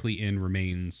directly in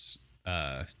remains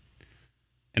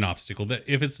an obstacle. That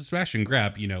if it's a smash and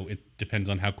grab, it depends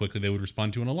on how quickly they would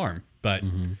respond to an alarm. But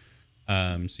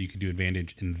so you could do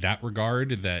advantage in that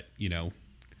regard. That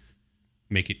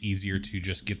make it easier to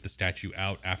just get the statue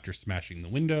out after smashing the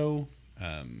window.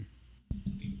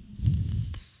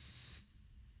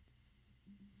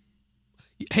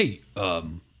 Hey,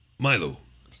 Milo,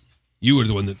 you were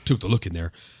the one that took the look in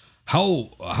there. How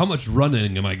much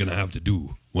running am I gonna have to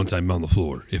do once I'm on the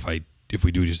floor if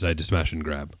we do decide to smash and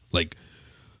grab? Like,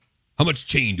 how much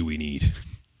chain do we need?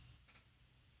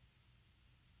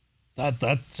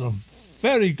 That's a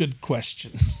very good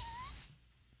question.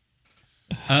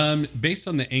 Based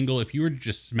on the angle, if you were to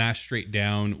just smash straight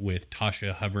down with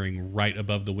Tasha hovering right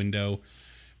above the window,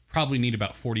 probably need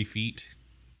about 40 feet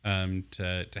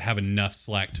to have enough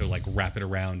slack to wrap it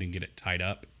around and get it tied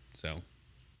up. So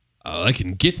I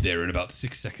can get there in about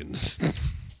 6 seconds.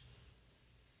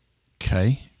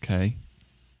 Okay.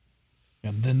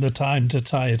 And then the time to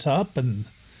tie it up and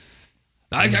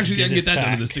I can get get it that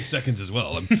done in the back. 6 seconds as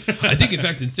well. I think, in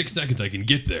fact, in 6 seconds I can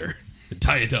get there and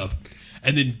tie it up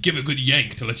and then give a good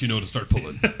yank to let you know to start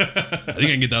pulling. I think I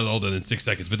can get that all done in 6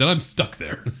 seconds, but then I'm stuck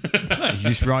there. You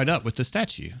just ride up with the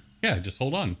statue. yeah, just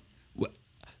hold on.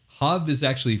 Hob is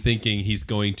actually thinking he's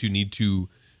going to need to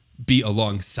be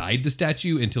alongside the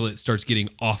statue until it starts getting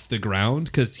off the ground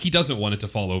because he doesn't want it to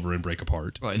fall over and break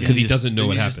apart because he doesn't know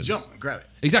what happens. Jump and grab it.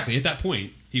 Exactly. At that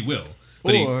point, he will.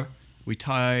 But Or we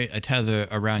tie a tether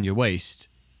around your waist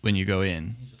when you go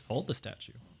in, Just hold the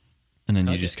statue. and then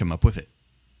you just come up with it.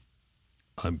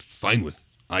 I'm fine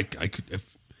with. I could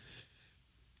if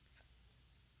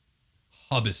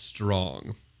Hob is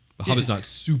strong. Hob is not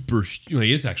super.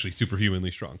 He is actually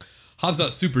superhumanly strong. Hob's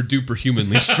not super duper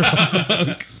humanly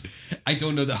strong. I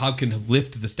don't know that Hob can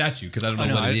lift the statue because I don't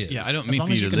know what it is. Yeah, I don't As mean long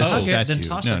for as you you to can lift the hug it, statue.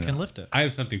 then Tasha No, no. can lift it. I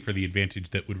have something for the advantage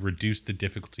that would reduce the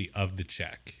difficulty of the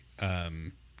check.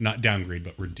 Not downgrade,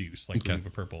 but reduce, like Ring of a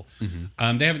Purple.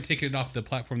 They haven't taken it off the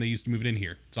platform they used to move it in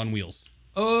here. It's on wheels.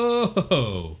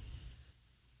 Oh,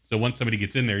 So once somebody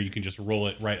gets in there, you can just roll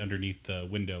it right underneath the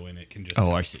window, and it can just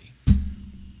Oh, I see.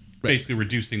 basically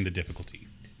reducing the difficulty.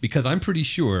 because I'm pretty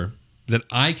sure that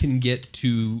I can get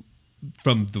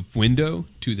from the window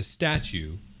to the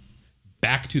statue,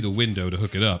 back to the window to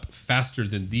hook it up faster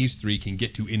than these three can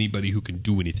get to anybody who can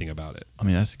do anything about it. I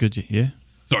mean, that's good. Yeah.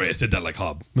 Sorry, I said that like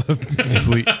Hob. If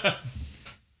we,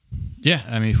 yeah,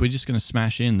 I mean, if we're just going to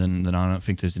smash in, then I don't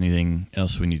think there's anything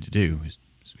else we need to do.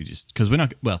 We just because we're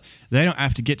not. Well, they don't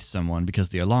have to get to someone because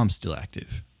the alarm's still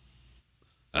active.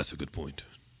 That's a good point.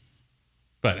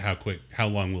 But how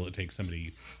long will it take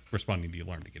somebody responding to the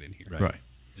alarm to get in here? Right.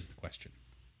 Is the question.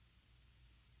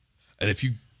 And if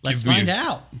you Let's give me find a-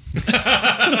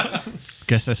 out.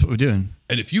 Guess that's what we're doing.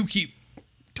 And if you keep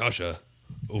Tasha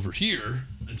over here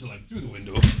until I'm through the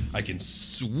window, I can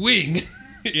swing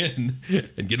in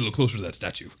and get a little closer to that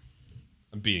statue.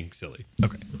 I'm being silly.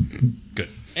 Okay. Good.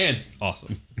 And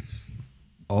awesome.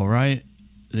 All right.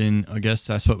 Then I guess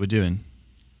that's what we're doing.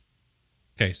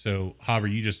 Okay, so Hob, are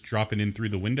you just dropping in through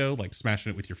the window, like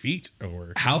smashing it with your feet,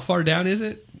 or How far down is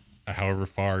it? however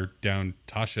far down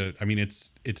Tasha? I mean,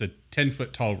 it's a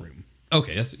 10-foot tall room.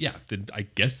 Okay, then I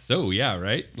guess so, yeah,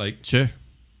 right? Like, Sure.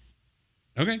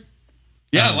 Okay.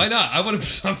 Yeah, why not? I'm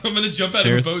gonna jump out of a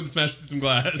Eris- boat and smash through some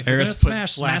glass. Eris puts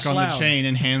smash, slack smash on loud. the chain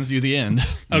and hands you the end.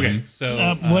 Okay,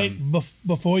 so Wait,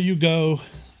 before you go,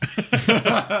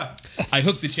 I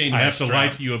hooked the chain. I to have to that lie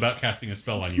strap. to you about casting a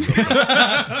spell on you. real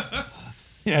quick.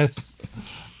 yes,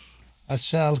 I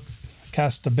shall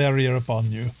cast a barrier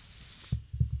upon you.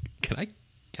 Can I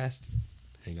cast?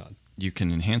 Hang on. You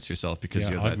can enhance yourself because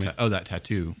Yeah, you have augment. that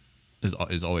tattoo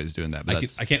is always doing that. But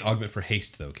I can't augment for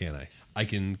haste though, can I? I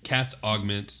can cast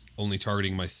augment only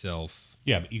targeting myself.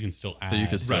 Yeah, but you can still add. so you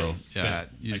could still Right.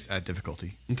 you just add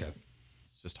difficulty. Okay.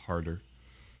 It's just harder.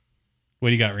 What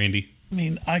do you got, Randy? I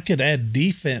mean, I could add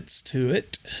defense to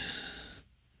it.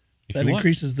 If That you want.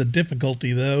 increases the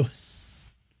difficulty, though.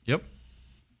 Yep.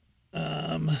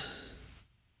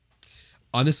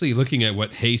 Honestly, looking at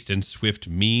what haste and swift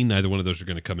mean, neither one of those are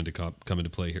going to come into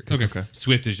play here. 'Cause Okay.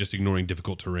 Swift is just ignoring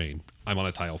difficult terrain. I'm on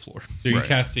a tile floor. So you're Right.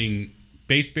 casting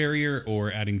base barrier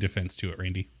or adding defense to it,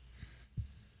 Randy?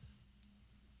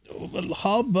 Well,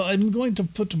 Hob, I'm going to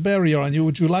put a barrier on you.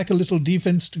 Would you like a little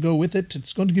defense to go with it?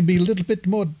 It's going to be a little bit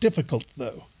more difficult,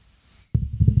 though.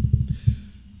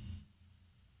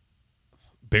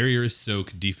 Barrier is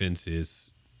soak. Defense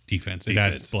is. Defense. It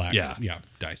Defense, adds black. yeah.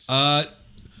 Dice.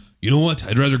 You know what?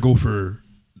 I'd rather go for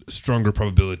a stronger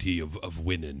probability of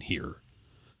winning here.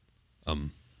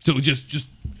 So just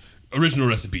original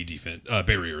recipe defense.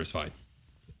 Barrier is fine.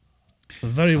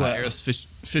 Very well. Eris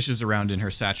fishes around in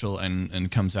her satchel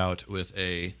and comes out with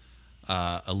a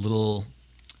little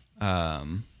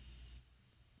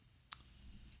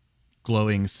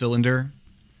glowing cylinder.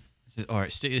 Says, all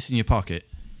right, stick this in your pocket.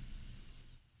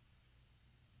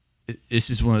 This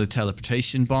is one of the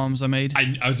teleportation bombs I made.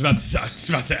 I was about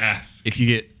to ask. If you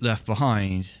get left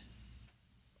behind,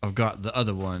 I've got the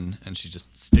other one, and she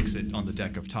just sticks it on the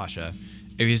deck of Tasha.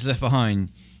 If he's left behind,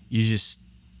 you just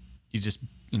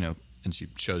and she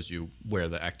shows you where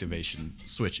the activation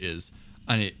switch is,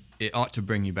 and it ought to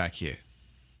bring you back here.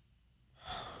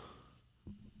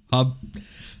 Hob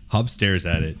stares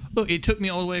at it Look, it took me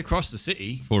all the way across the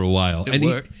city. for a while, It and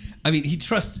worked. he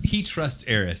trusts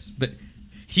Eris, but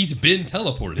he's been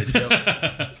teleported.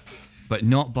 But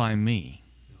not by me.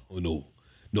 Oh no,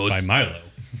 By it's Milo.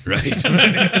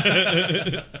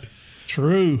 right.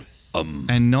 True.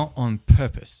 And not on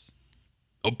purpose.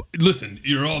 Oh, listen,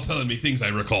 you're all telling me things I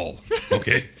recall.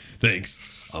 Okay, thanks.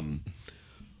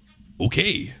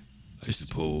 Okay. I Just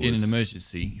suppose. in an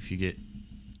emergency, if you get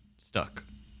stuck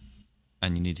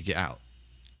and you need to get out.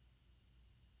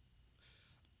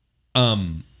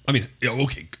 I mean, yeah,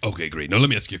 okay, great. Now let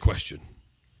me ask you a question.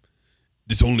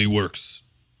 This only works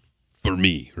for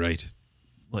me, right?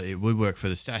 Well, it would work for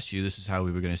the statue. This is how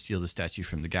we were going to steal the statue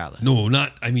from the gala. No,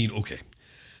 not. I mean, okay.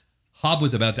 Hob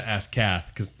was about to ask Kath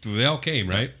because they all came,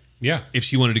 right? Yeah. If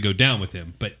she wanted to go down with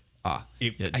him, but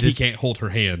he can't hold her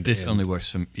hand. This and- only works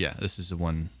for this is the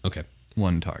one Okay.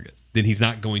 target. Then he's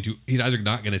not going to. He's either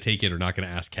not going to take it or not going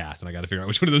to ask Kath, and I got to figure out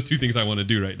which one of those two things I want to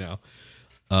do right now.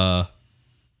 I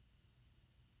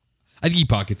think he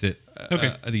pockets it. Okay.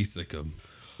 I think he's like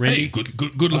Randy? Hey, good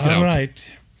looking out. All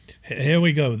right. Here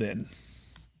we go, then.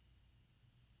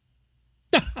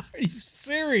 Are you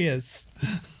serious?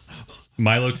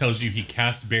 Milo tells you he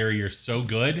cast barrier so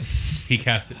good. He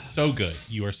casts it so good.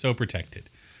 You are so protected.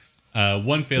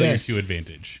 One failure, Yes. 2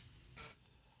 advantage.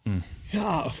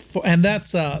 Yeah, and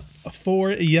that's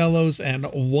 4 yellows and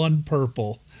 1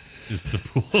 purple Is the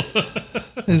pool.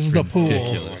 is the pool.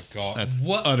 Ridiculous. God. That's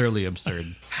What? utterly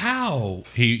absurd. How?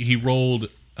 He rolled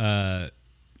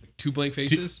 2 blank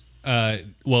faces?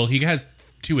 well, he has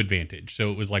 2 advantage.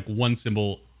 So it was like 1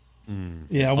 symbol.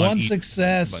 Yeah, On 1 each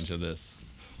success. Bunch of this.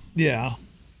 Yeah.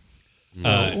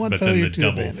 So 1 but then failure, the 2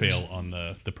 double advantage. fail on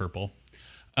the purple.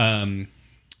 2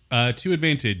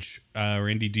 advantage.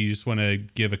 Randy, do you just want to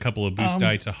give a couple of boost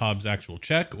die to Hobbs' actual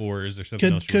check, or is there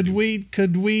something else? Could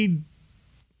we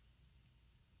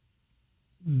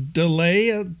delay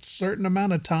a certain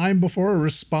amount of time before a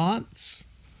response?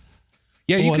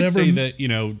 Yeah, you whatever- could say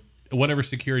that whatever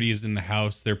security is in the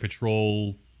house, their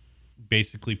patrol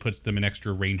basically puts them an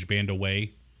extra range band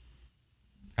away.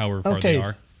 However far they Okay.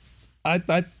 are.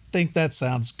 I think that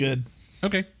sounds good.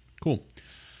 Okay, cool.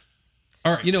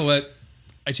 All right. You know what?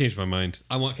 I changed my mind.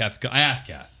 I want Kath to go. I asked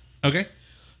Kath. Okay.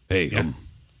 Hey, Yeah.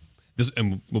 this,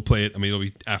 and we'll play it. I mean, it'll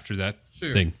be after that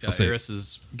thing. Yeah, I'll say, Eris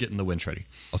is getting the winch ready.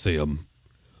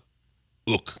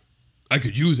 look, I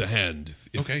could use a hand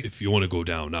Okay. if you want to go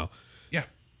down. Now, Yeah.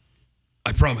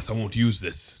 I promise I won't use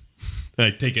this. And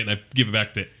I take it and I give it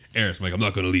back to Eris. I'm like, I'm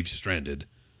not going to leave you stranded.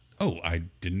 Oh, I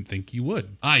didn't think you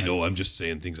would. I know. I'm just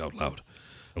saying things out loud.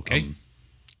 Okay.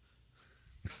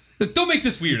 Don't make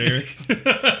this weird, Eric.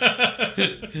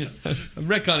 I'm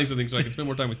retconning something so I can spend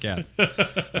more time with Kath.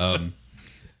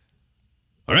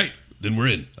 All right, then we're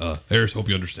in. Harris, hope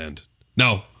you understand.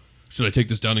 Now, should I take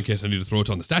this down in case I need to throw it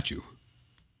on the statue?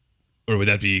 Or would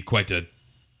that be quite a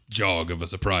jog of a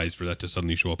surprise for that to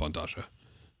suddenly show up on Tasha?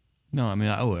 No, I mean,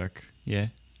 that'll work. Yeah.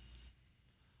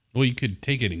 Well, you could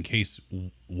take it in case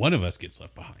one of us gets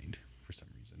left behind for some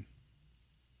reason.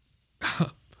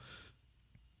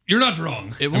 You're not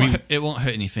wrong. It won't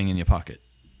hurt anything in your pocket.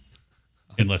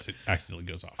 Unless it accidentally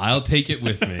goes off. I'll take it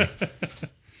with me.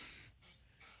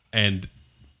 And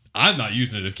I'm not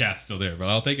using it if Kath's still there, but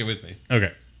I'll take it with me.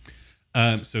 Okay.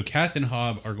 So Kath and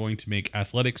Hob are going to make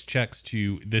athletics checks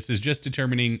to, this is just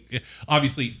determining,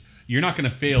 obviously, you're not going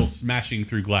to fail smashing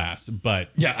through glass, but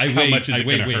how much is it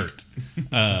going to hurt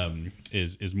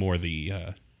is more the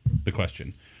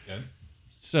question. Okay.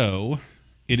 So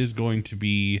it is going to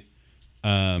be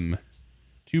 2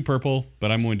 purple,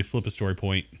 but I'm going to flip a story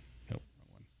point. Nope, wrong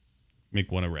one.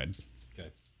 Make 1 a red.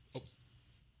 Okay.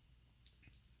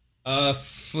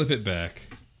 Flip it back.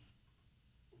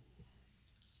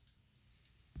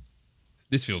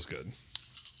 This feels good.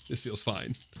 This feels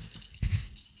fine.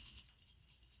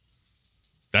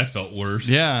 That felt worse.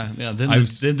 Yeah. Then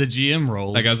the GM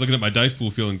rolled. Like I was looking at my dice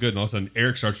pool feeling good, and all of a sudden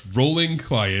Eric starts rolling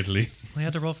quietly. We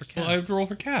had to roll for Kath. Well, I have to roll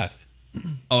for Kath.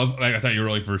 Oh, I thought you were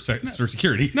rolling for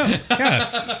security. No,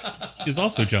 Kath is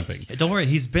also jumping. Hey, don't worry,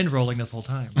 he's been rolling this whole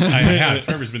time. I have.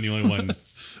 Trevor's been the only one.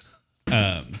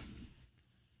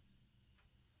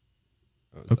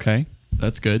 Okay.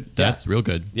 That's good. That's real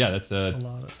good. Yeah, that's A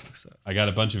lot of success. I got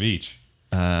a bunch of each.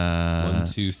 1,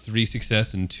 2, 3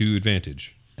 success and 2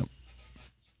 advantage.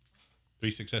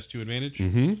 3 success, 2 advantage?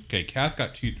 Mm-hmm. Okay, Kath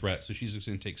got 2 threats, so she's just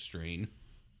going to take strain.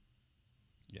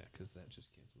 Yeah, because that just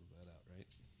cancels that out, right?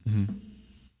 Mm-hmm.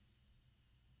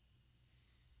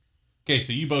 Okay,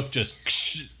 so you both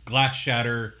just glass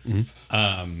shatter,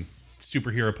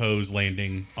 superhero pose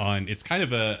landing on, it's kind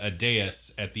of a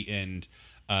dais at the end.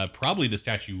 Probably the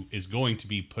statue is going to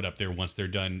be put up there once they're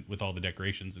done with all the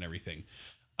decorations and everything.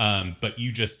 But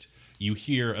you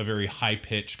hear a very high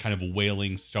pitch kind of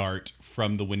wailing start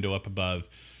from the window up above.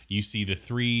 You see the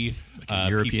 3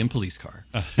 European police car.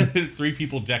 3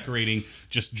 people decorating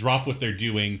just drop what they're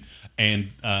doing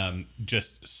and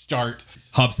just start.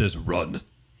 Hob says run.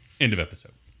 End of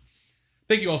episode.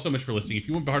 Thank you all so much for listening. If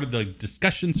you want to be part of the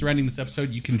discussion surrounding this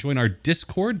episode, you can join our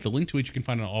Discord, the link to which you can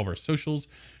find on all of our socials,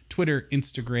 Twitter,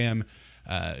 Instagram,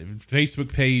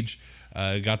 Facebook page.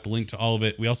 Got the link to all of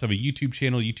it. We also have a YouTube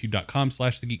channel,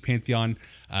 youtube.com/thegeekpantheon,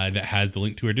 that has the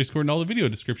link to our Discord and all the video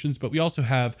descriptions. But we also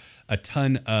have a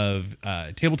ton of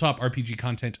tabletop RPG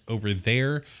content over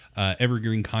there,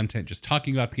 evergreen content just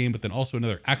talking about the game, but then also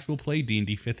another actual play,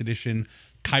 D&D 5th edition,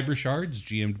 Kyber Shards,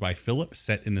 GM'd by Philip,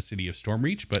 set in the city of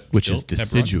Stormreach, but Which still is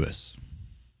deciduous.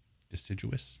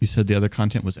 Deciduous? You said the other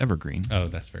content was evergreen. Oh,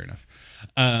 that's fair enough.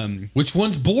 Which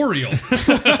one's boreal? We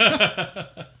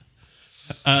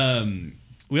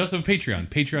also have Patreon,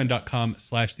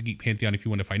 patreon.com/thegeekpantheon. If you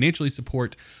want to financially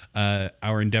support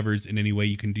our endeavors in any way,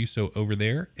 you can do so over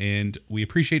there. And we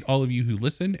appreciate all of you who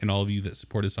listen and all of you that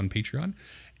support us on Patreon.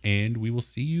 And we will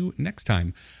see you next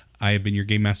time. I have been your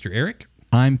Game Master, Eric.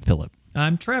 I'm Philip.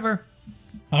 I'm Trevor.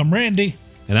 I'm Randy.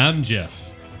 And I'm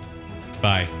Jeff.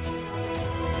 Bye.